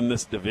win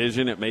this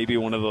division, it may be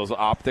one of those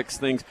optics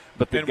things.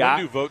 But when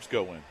do votes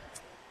go in?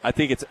 I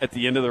think it's at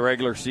the end of the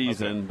regular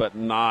season, but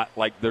not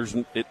like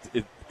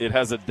it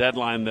has a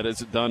deadline that is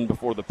done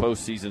before the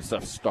postseason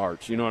stuff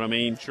starts. You know what I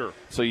mean? Sure.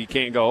 So you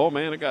can't go, oh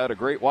man, I got a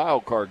great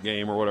wild card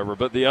game or whatever.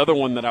 But the other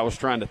one that I was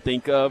trying to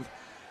think of,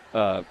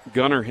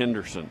 Gunnar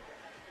Henderson,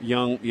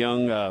 young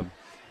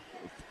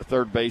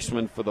third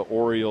baseman for the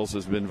Orioles,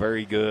 has been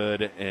very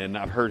good, and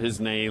I've heard his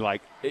name.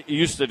 Like, it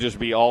used to just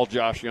be all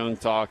Josh Jung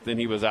talk. Then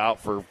he was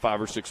out for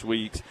 5 or 6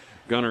 weeks.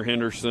 Gunnar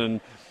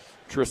Henderson,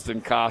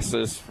 Tristan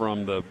Casas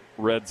from the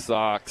Red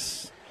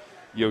Sox,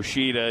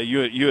 Yoshida.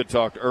 You had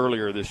talked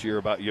earlier this year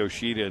about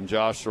Yoshida and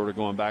Josh sort of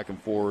going back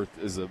and forth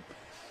as a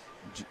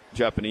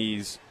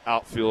Japanese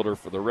outfielder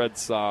for the Red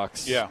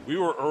Sox. Yeah, we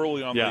were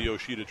early on the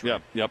Yoshida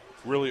train. Yep.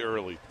 Really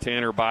early.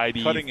 Tanner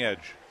Bybee. Cutting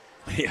edge.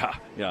 Yeah.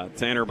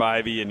 Tanner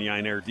Bybee and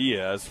Yainer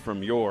Diaz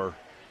from your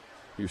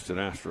Houston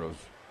Astros.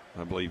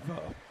 I believe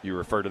you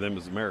refer to them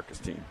as America's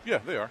team. Yeah,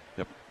 they are.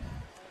 Yep.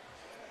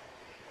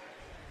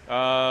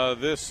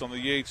 This on the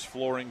Yates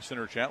Flooring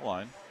Center chat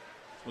line.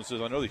 Someone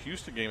says, I know the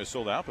Houston game is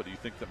sold out, but do you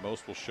think that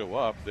most will show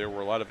up? There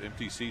were a lot of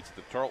empty seats at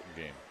the Tarleton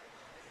game.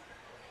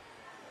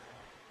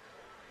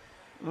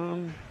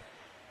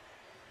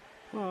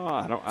 I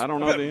don't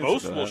know. The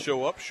most will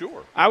show up,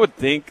 sure. I would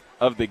think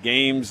of the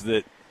games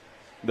that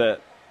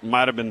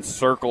might have been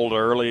circled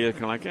early,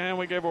 kind of like,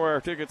 we gave away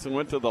our tickets and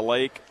went to the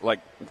lake.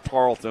 Like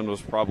Tarleton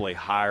was probably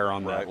higher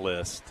on that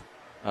list.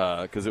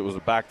 because it was a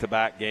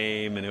back-to-back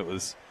game, and it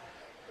was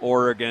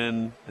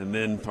Oregon and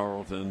then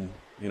Tarleton.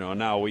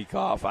 Now a week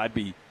off. I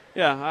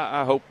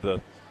hope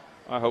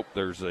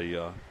there's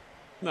a.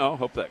 I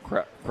hope that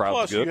crowd's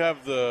Plus, good. you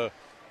have the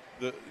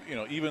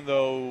even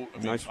though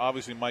Nice.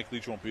 obviously Mike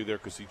Leach won't be there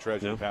because he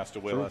tragically passed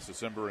away last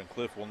December, and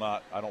Cliff will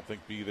not, I don't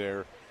think, be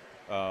there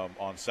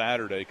on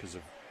Saturday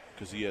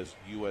because he has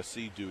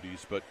USC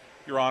duties. But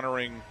you're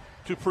honoring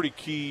two pretty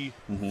key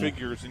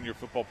figures in your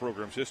football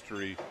program's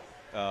history.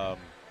 So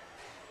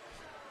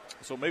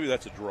maybe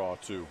that's a draw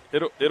too.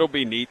 It'll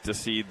be neat to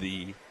see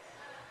the.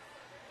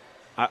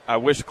 I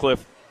wish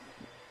Cliff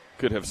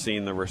could have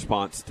seen the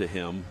response to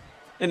him,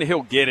 and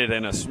he'll get it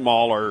in a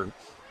smaller,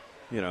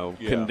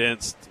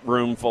 condensed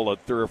room full of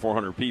 300 or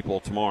 400 people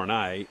tomorrow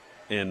night.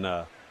 And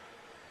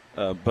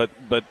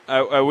but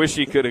I wish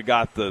he could have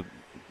got the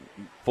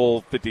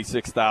full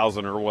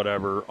 56,000 or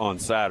whatever on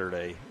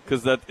Saturday,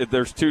 because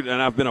there's two,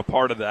 and I've been a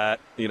part of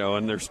that,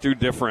 and there's two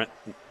different.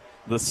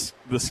 The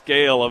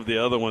scale of the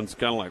other one's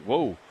kind of like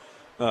whoa,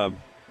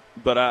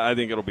 but I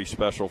think it'll be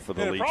special for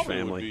the Leach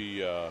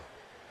family.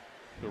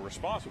 The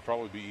response would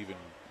probably be even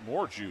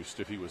more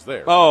juiced if he was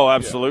there. Oh,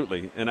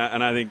 absolutely, and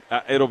I think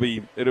it'll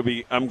be.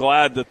 I'm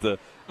glad that the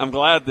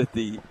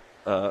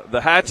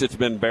hatchet's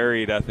been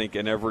buried. I think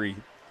in every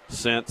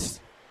sense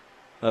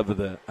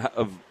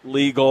of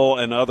legal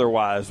and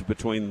otherwise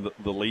between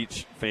the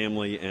Leach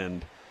family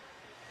and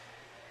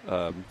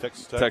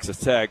Texas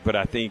Tech. But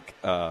I think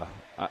we'll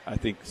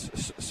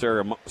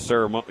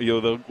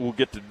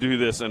get to do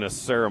this in a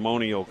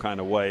ceremonial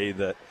kind of way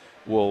that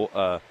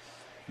will.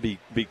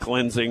 Be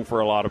cleansing for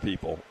a lot of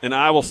people. And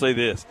I will say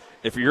this,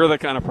 if you're the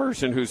kind of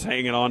person who's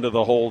hanging on to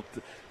the whole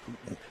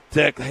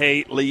Tech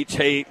hate, Leach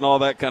hate, and all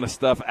that kind of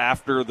stuff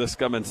after this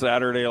coming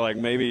Saturday, like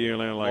maybe you're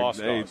like,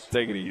 hey,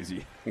 take it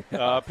easy.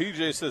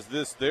 PJ says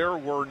this, there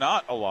were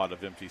not a lot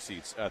of empty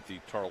seats at the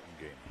Tarleton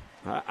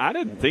game. I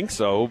didn't think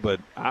so, but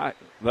I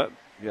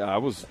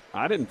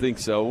didn't think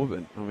so,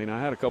 but I mean,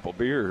 I had a couple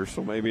beers,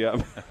 so maybe I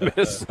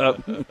missed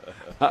something.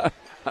 I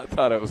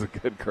thought it was a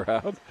good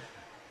crowd.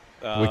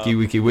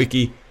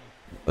 Wiki.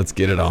 Let's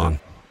get it on.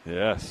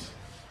 Yes.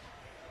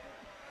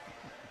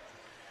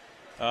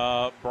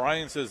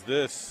 Brian says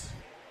this.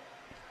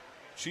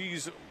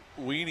 Cheese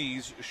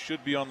weenies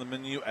should be on the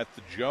menu at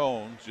the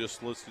Jones,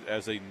 just listed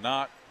as a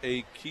not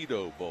a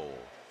keto bowl.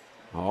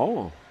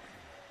 Oh.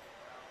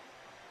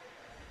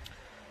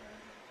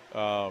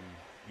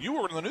 You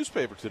were in the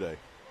newspaper today.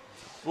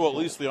 Well, at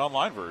least the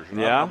online version.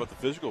 Yeah. I don't know about the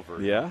physical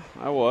version. Yeah,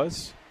 I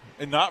was.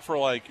 And not for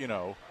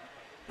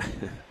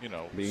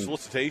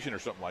solicitation or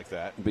something like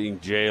that.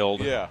 Being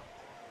jailed. Yeah.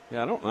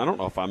 Yeah, I don't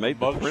know if I made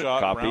the print Mugshot,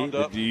 copy.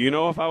 roundup. Do you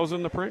know if I was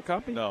in the print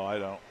copy? No, I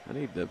don't. I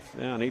need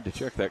to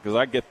check that because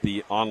I get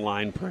the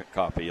online print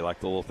copy, like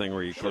the little thing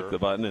where you click the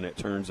button and it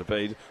turns the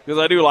page. Because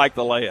I do like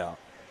the layout.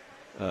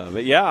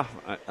 But yeah,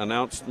 I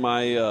announced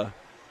my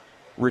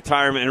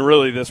retirement, and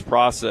really this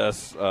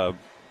process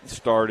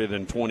started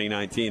in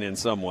 2019 in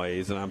some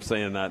ways, and I'm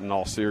saying that in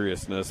all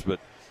seriousness, but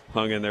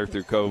hung in there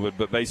through COVID,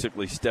 but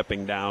basically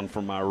stepping down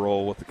from my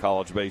role with the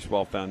College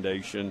Baseball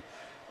Foundation,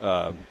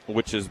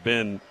 which has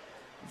been,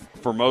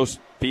 for most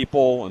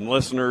people and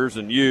listeners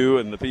and you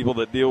and the people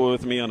that deal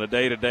with me on a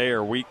day-to-day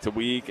or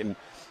week-to-week, and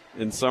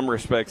in some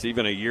respects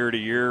even a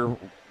year-to-year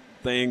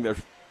thing,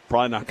 there's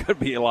probably not going to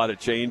be a lot of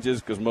changes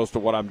because most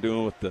of what I'm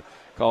doing with the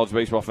College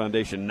Baseball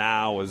Foundation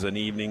now is an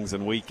evenings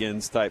and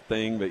weekends type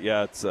thing. But,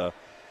 yeah, it's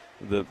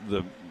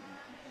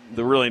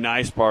the really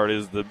nice part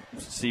is the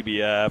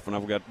CBF, and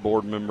I've got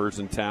board members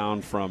in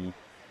town from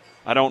 –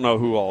 I don't know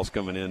who all's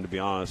coming in, to be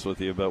honest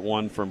with you, but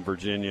one from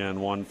Virginia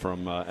and one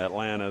from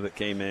Atlanta that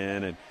came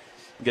in and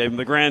gave them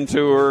the grand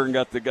tour and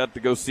got to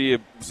go see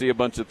a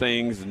bunch of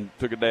things and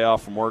took a day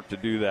off from work to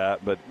do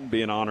that, but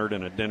being honored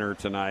in a dinner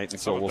tonight,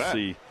 and so we'll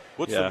see.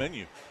 What's the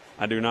menu?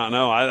 I do not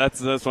know.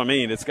 That's what I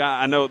mean.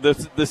 I know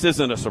this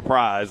isn't a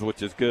surprise,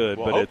 which is good.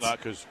 Well, but I hope it's not,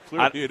 because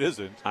clearly it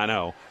isn't. I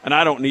know, and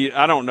I don't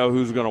know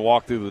who's going to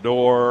walk through the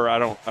door.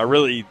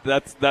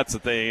 That's the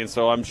thing. And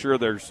so I'm sure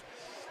there's,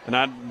 and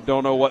I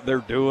don't know what they're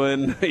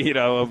doing,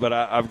 But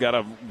I've got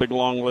a big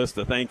long list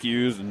of thank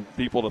yous and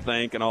people to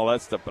thank and all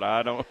that stuff. But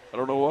I don't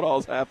know what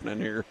all's happening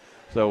here.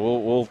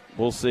 So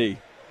we'll see.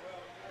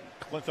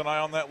 Clint and I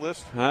on that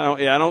list? I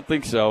don't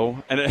think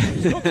so. And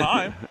still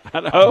time. I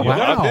know. Wow.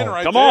 Got a pen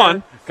right Come there.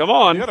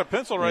 on. You got a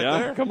pencil right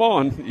there. Come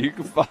on. You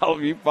can follow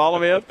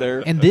me up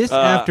there. And this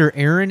after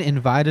Aaron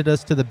invited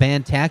us to the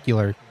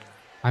Bandtacular.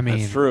 I mean,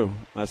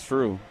 That's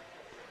true.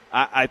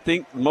 I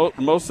think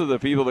most of the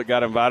people that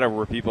got invited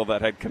were people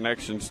that had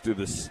connections to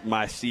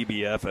my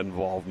CBF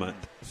involvement.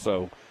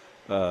 So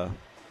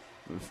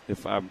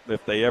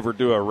if they ever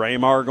do a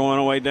Raymar going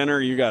away dinner,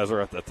 you guys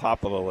are at the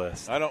top of the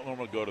list. I don't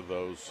normally go to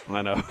those.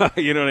 I know.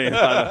 You don't even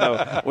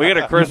know. We get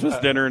a Christmas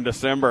dinner in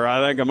December.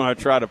 I think I'm going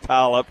to try to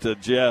pal up to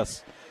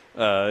Jess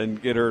and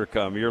get her to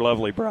come. Your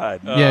lovely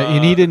bride. Yeah,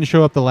 and he didn't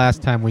show up the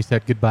last time we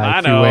said goodbye.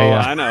 I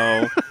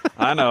know.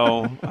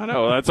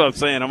 That's what I'm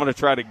saying. I'm going to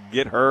try to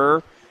get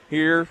her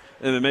here,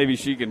 and then maybe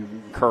she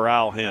can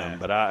corral him,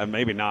 but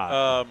maybe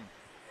not.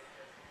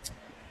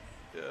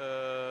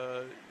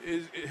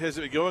 has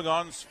it been going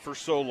on for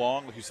so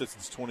long, like you said,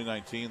 since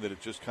 2019, that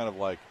it's just kind of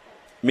like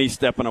me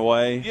stepping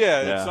away?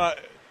 Yeah, it's not.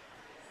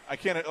 I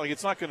can't. Like,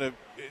 it's not going to.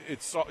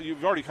 It's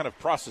you've already kind of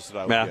processed it,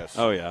 I would guess.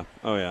 Oh yeah.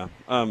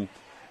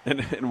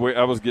 And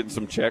I was getting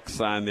some checks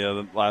signed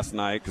last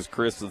night because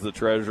Chris is the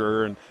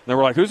treasurer, and they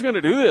were like, "Who's going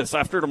to do this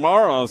after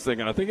tomorrow?" I was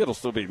thinking, I think it'll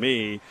still be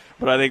me,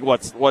 but I think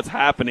what's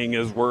happening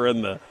is we're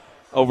in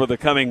over the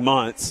coming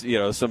months,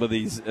 some of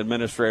these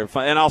administrative,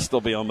 and I'll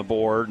still be on the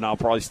board, and I'll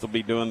probably still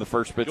be doing the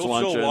first pitch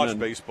luncheon. You'll still watch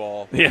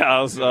baseball. Yeah,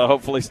 I'll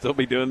hopefully still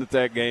be doing the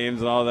tech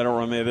games and all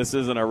that. This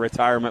isn't a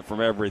retirement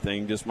from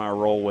everything, just my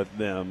role with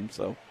them.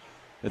 So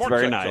it's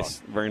very nice.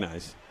 Very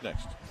nice.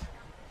 Next.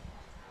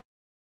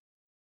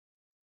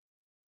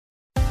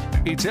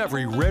 It's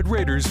every Red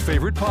Raiders'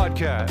 favorite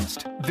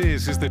podcast.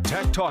 This is the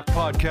Tech Talk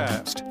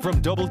Podcast from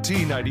Double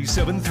T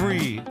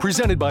 97.3,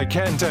 presented by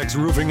Cantex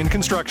Roofing and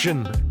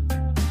Construction.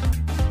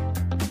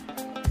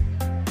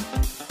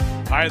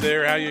 Hi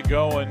there, how you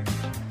going?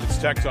 It's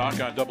Tech Talk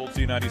on Double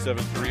T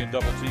 97.3 and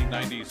Double T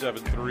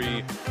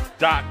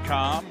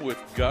 97.3.com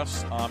with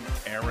Gus. I'm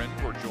Aaron.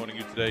 We're joining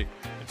you today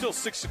until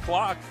 6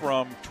 o'clock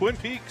from Twin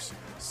Peaks,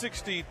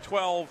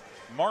 6012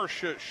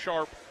 Marcia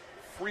Sharp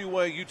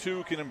Freeway. You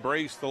too can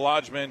embrace the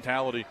Lodge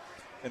mentality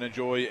and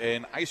enjoy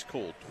an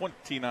ice-cold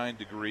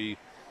 29-degree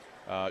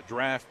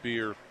draft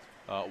beer.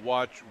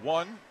 Watch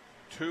 1,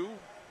 2,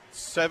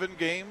 7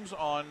 games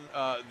on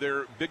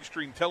their big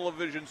screen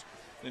televisions.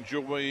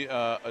 Enjoy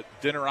a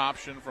dinner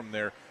option from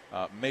their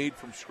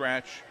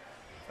made-from-scratch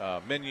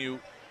menu.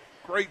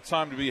 Great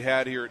time to be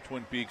had here at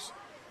Twin Peaks,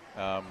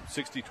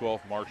 6012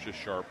 Marcia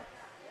Sharp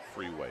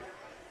Freeway.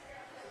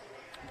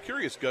 I'm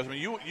curious, Gus. I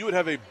mean, you would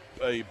have a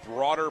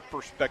broader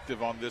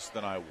perspective on this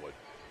than I would.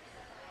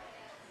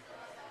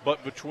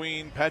 But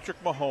between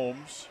Patrick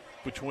Mahomes,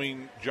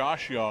 between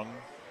Josh Jung,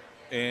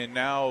 and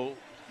now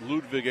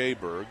Ludwig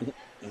Aberg,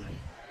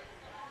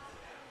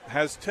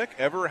 has Tech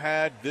ever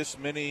had this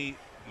many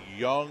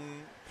young,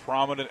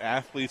 prominent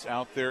athletes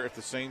out there at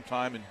the same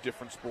time in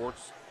different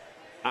sports?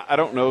 I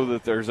don't know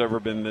that there's ever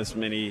been this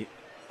many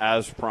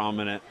as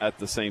prominent at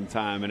the same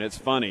time. And it's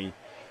funny,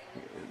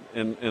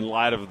 in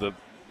light of the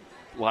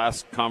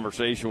last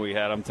conversation we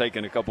had, I'm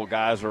taking a couple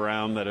guys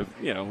around that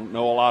have,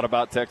 know a lot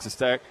about Texas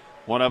Tech.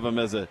 One of them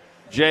is a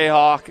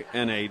Jayhawk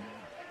and a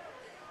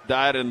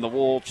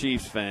dyed-in-the-wool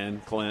Chiefs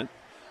fan, Clint.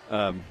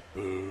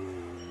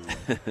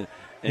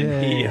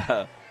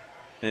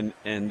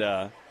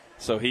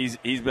 So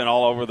he's been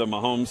all over the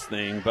Mahomes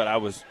thing,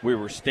 but we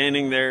were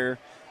standing there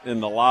in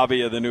the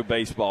lobby of the new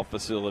baseball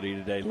facility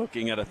today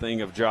looking at a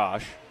thing of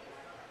Josh.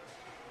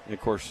 And,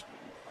 of course,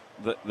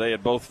 they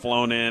had both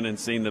flown in and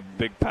seen the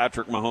big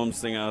Patrick Mahomes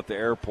thing out at the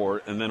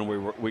airport, and then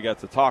we got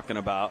to talking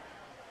about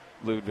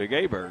Ludwig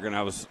Aberg, and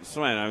I was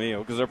saying,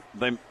 because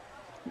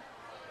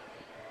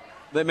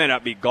they may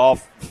not be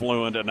golf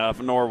fluent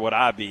enough, nor would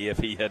I be if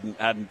he hadn't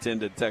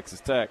attended Texas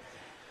Tech.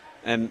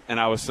 And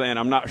I was saying,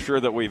 I'm not sure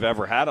that we've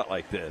ever had it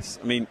like this.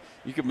 I mean,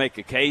 you could make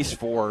a case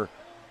for,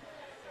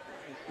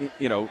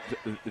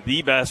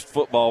 the best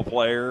football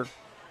player.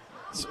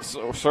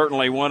 So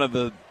certainly one of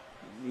the,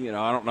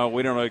 I don't know.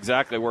 We don't know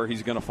exactly where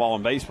he's going to fall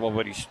in baseball,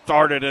 but he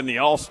started in the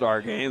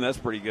All-Star game. That's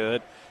pretty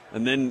good.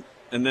 And then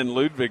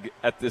Ludwig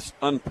at this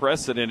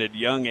unprecedented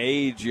young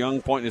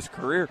point in his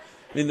career.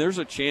 I mean, there's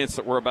a chance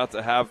that we're about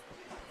to have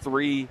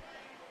 3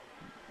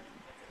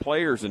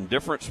 players in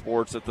different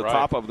sports at the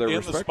top of their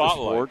respective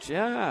sports.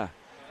 Yeah.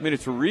 I mean,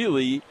 it's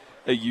really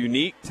a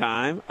unique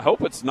time. I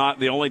hope it's not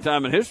the only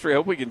time in history. I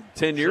hope we can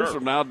 10 years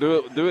from now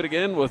do it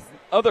again with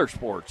other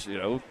sports,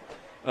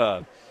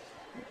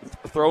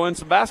 throw in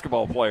some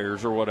basketball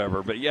players or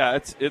whatever. But yeah,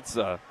 it's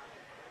AD,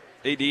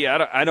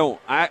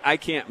 I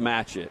can't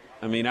match it.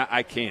 I mean,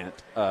 I can't.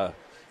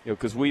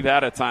 Because we've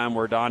had a time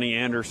where Donnie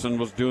Anderson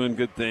was doing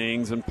good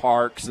things and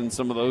Parks and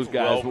some of those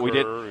guys, but we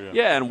didn't.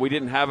 Yeah, and we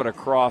didn't have it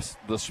across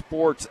the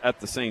sports at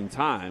the same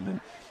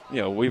time.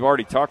 And we've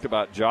already talked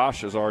about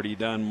Josh has already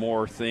done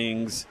more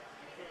things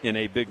in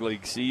a big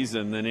league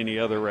season than any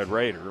other Red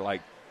Raider.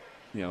 Like,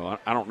 I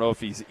don't know if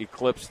he's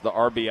eclipsed the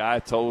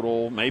RBI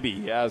total. Maybe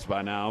he has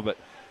by now, but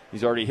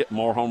he's already hit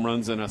more home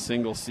runs in a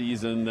single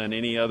season than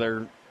any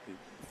other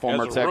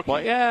former Tech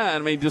player. Yeah, I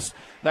mean, just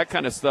that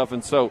kind of stuff.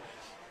 And so,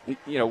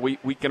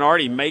 we can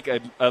already make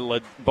a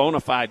bona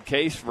fide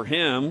case for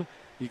him.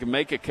 You can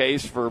make a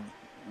case for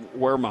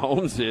where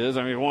Mahomes is.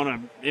 I mean, won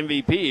an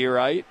MVP,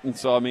 right? And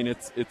so, I mean,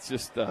 it's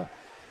just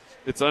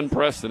it's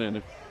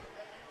unprecedented.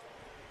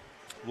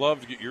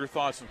 Love to get your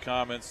thoughts and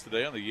comments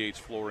today on the Yates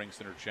Flooring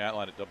Center chat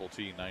line at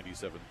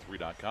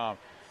doublet973.com.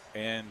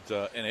 And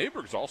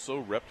Aberg's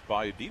also repped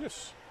by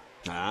Adidas.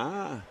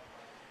 So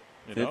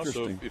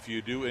if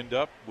you do end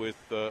up with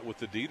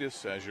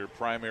Adidas as your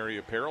primary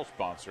apparel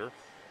sponsor,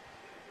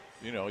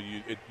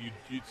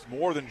 it's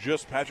more than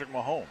just Patrick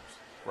Mahomes,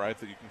 right,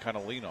 that you can kind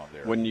of lean on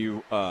there. When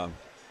you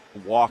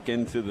walk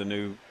into the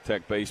new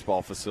Tech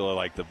baseball facility,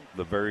 like the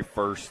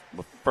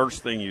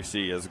first thing you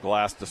see is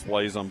glass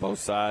displays on both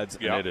sides,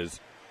 and it is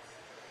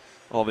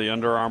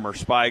Under Armour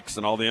spikes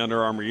and all the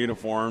Under Armour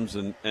uniforms,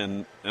 and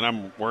I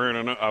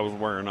was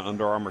wearing an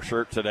Under Armour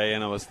shirt today,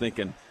 and I was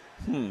thinking,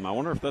 I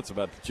wonder if that's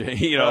about to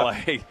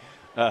change.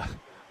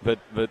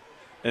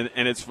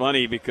 And it's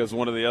funny because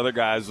one of the other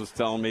guys was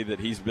telling me that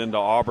he's been to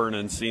Auburn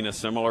and seen a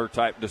similar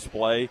type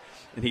display,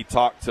 and he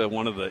talked to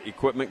one of the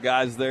equipment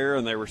guys there,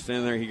 and they were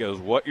standing there. He goes,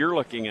 what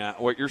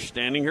you're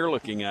standing here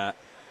looking at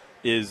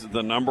is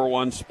the number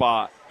one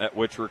spot at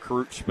which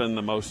recruits spend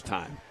the most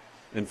time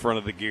in front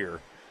of the gear.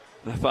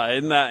 And I thought,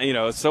 isn't that,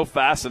 it's so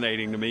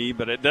fascinating to me,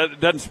 but it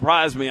doesn't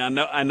surprise me.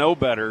 I know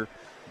better,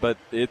 but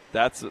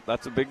that's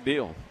a big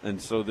deal.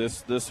 And so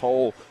this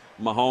whole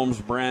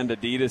Mahomes brand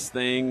Adidas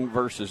thing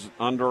versus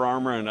Under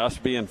Armour and us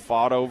being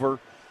fought over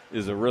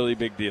is a really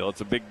big deal.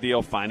 It's a big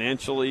deal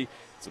financially,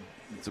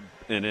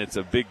 and it's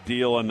a big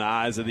deal in the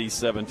eyes of these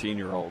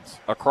 17-year-olds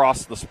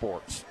across the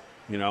sports,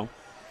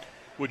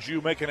 Would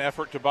you make an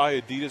effort to buy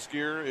Adidas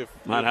gear?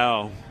 I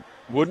know.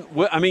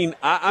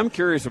 I'm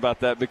curious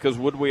about that because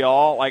would we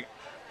all, like,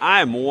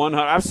 I'm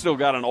 100. I've still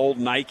got an old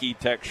Nike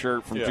Tech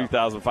shirt from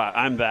 2005.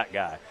 I'm that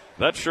guy.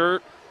 That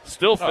shirt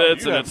still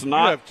fits, it's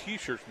not. You have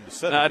T-shirts from the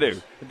 70s. I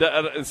do.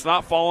 It's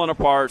not falling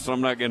apart, so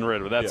I'm not getting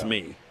rid of it. That's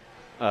me.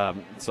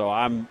 So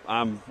I'm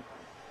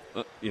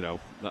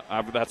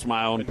that's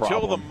my own problem.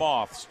 Until the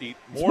moths eat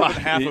more than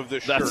half of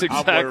this shirt. That's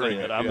exactly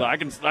it.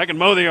 I can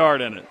mow the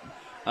yard in it.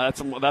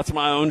 That's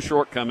my own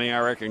shortcoming. I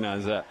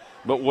recognize that.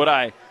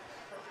 But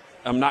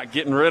I'm not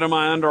getting rid of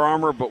my Under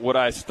Armour, but would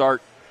I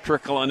start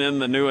trickling in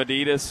the new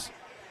Adidas?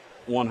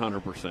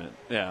 100%.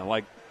 Yeah,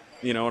 like,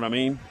 you know what I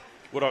mean?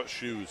 What about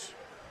shoes?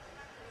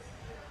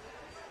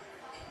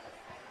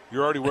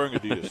 You're already wearing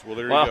Adidas. Well,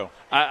 there you go.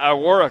 I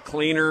wore a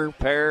cleaner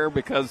pair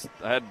because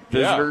I had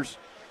visitors.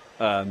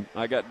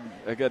 I got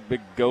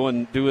big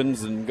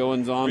doings and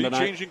goings on tonight.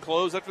 Are you changing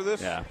clothes after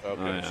this? Yeah.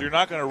 Okay. Oh, yeah. So you're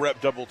not going to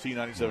rep Double T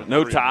 97.3?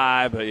 No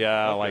tie, but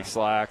like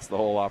slacks, the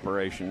whole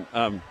operation.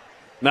 No.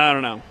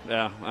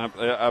 Yeah,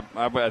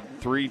 I've had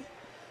two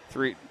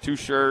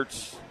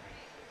shirts,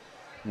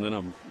 and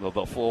then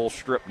the full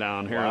strip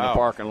down here in the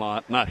parking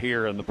lot. Not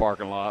here in the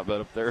parking lot, but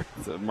up there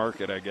at the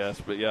market, I guess.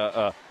 But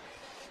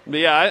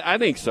I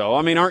think so.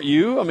 I mean, aren't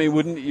you? I mean,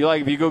 wouldn't you,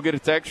 like, if you go get a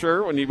Tech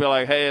shirt, wouldn't you be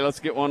like, hey, let's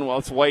get one,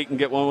 let's wait and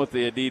get one with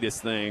the Adidas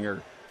thing?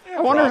 Or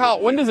I wonder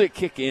when does it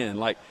kick in?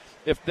 Like,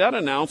 if that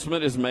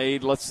announcement is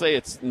made, let's say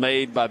it's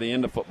made by the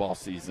end of football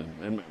season,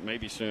 and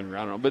maybe sooner,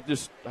 I don't know, but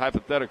just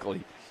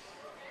hypothetically,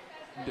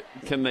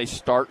 can they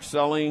start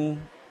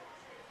selling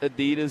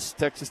Adidas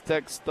Texas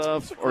Tech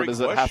stuff, or does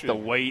it have to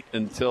wait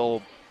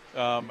until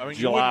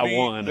July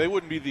 1? They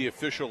wouldn't be the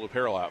official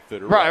apparel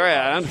outfitter. Right.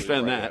 I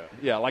understand that.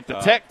 Yeah, like the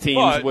Tech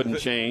teams wouldn't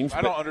change.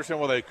 I don't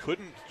understand why they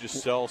couldn't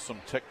just sell some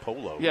Tech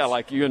polos. Yeah,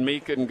 like you and me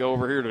couldn't go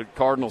over here to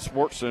Cardinal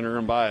Sports Center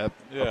and buy a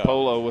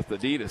polo with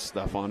Adidas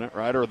stuff on it,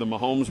 right? Or the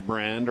Mahomes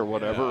brand or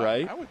whatever,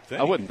 right?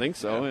 I wouldn't think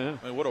so, yeah.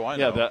 I mean, what do I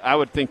know? Yeah, I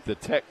would think the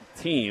Tech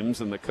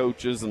teams and the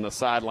coaches and the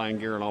sideline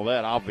gear and all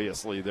that,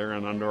 obviously they're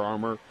in Under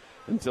Armour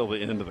until the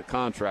end of the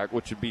contract,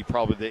 which would be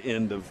probably the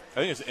end of –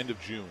 I think it's the end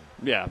of June.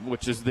 Yeah,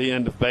 which is the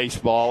end of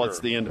baseball. Sure. It's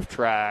the end of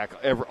track,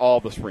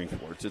 all the spring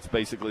sports. It's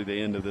basically the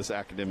end of this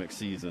academic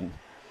season.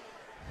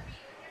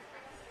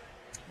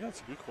 Yeah,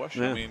 that's a good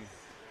question. Yeah. I mean,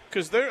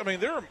 because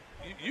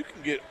you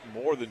can get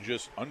more than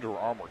just Under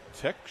Armour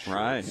Tech shirts.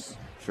 Right,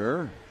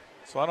 sure.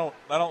 So I don't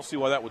see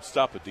why that would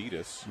stop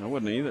Adidas. I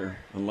wouldn't either,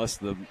 unless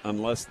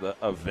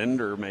a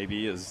vendor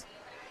maybe is –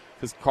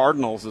 because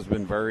Cardinals has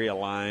been very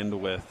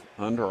aligned with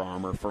Under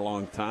Armour for a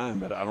long time,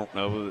 but I don't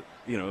know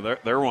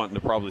that, they're wanting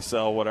to probably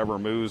sell whatever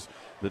moves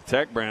the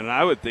Tech brand. And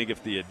I would think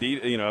if the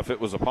Adidas, if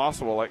it was a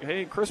possible, like,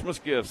 hey, Christmas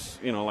gifts,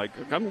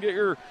 like come get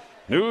your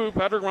new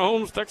Patrick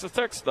Mahomes Texas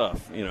Tech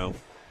stuff,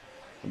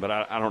 But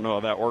I don't know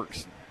how that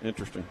works.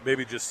 Interesting.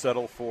 Maybe just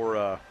settle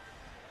for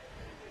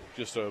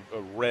just a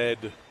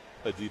red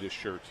Adidas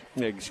shirt.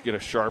 Yeah, just get a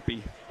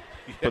Sharpie,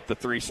 put the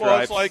 3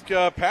 stripes. Well, it's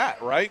like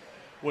Pat, right?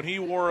 When he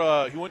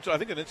went to, I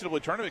think, an NCAA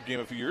tournament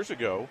game a few years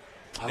ago,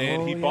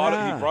 and he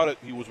bought it.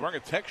 He was wearing a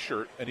Tech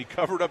shirt, and he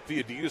covered up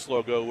the Adidas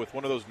logo with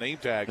one of those name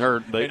tags.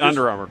 Or the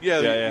Under Armour.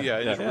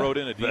 Just wrote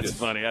in Adidas. That's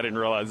funny. I didn't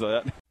realize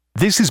that.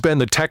 This has been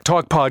the Tech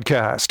Talk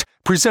Podcast,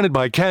 presented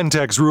by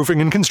Cantex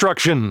Roofing and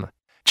Construction.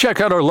 Check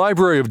out our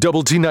library of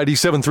Double T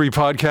 97.3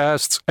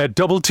 podcasts at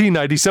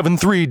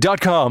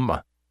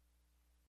doublet97.3.com.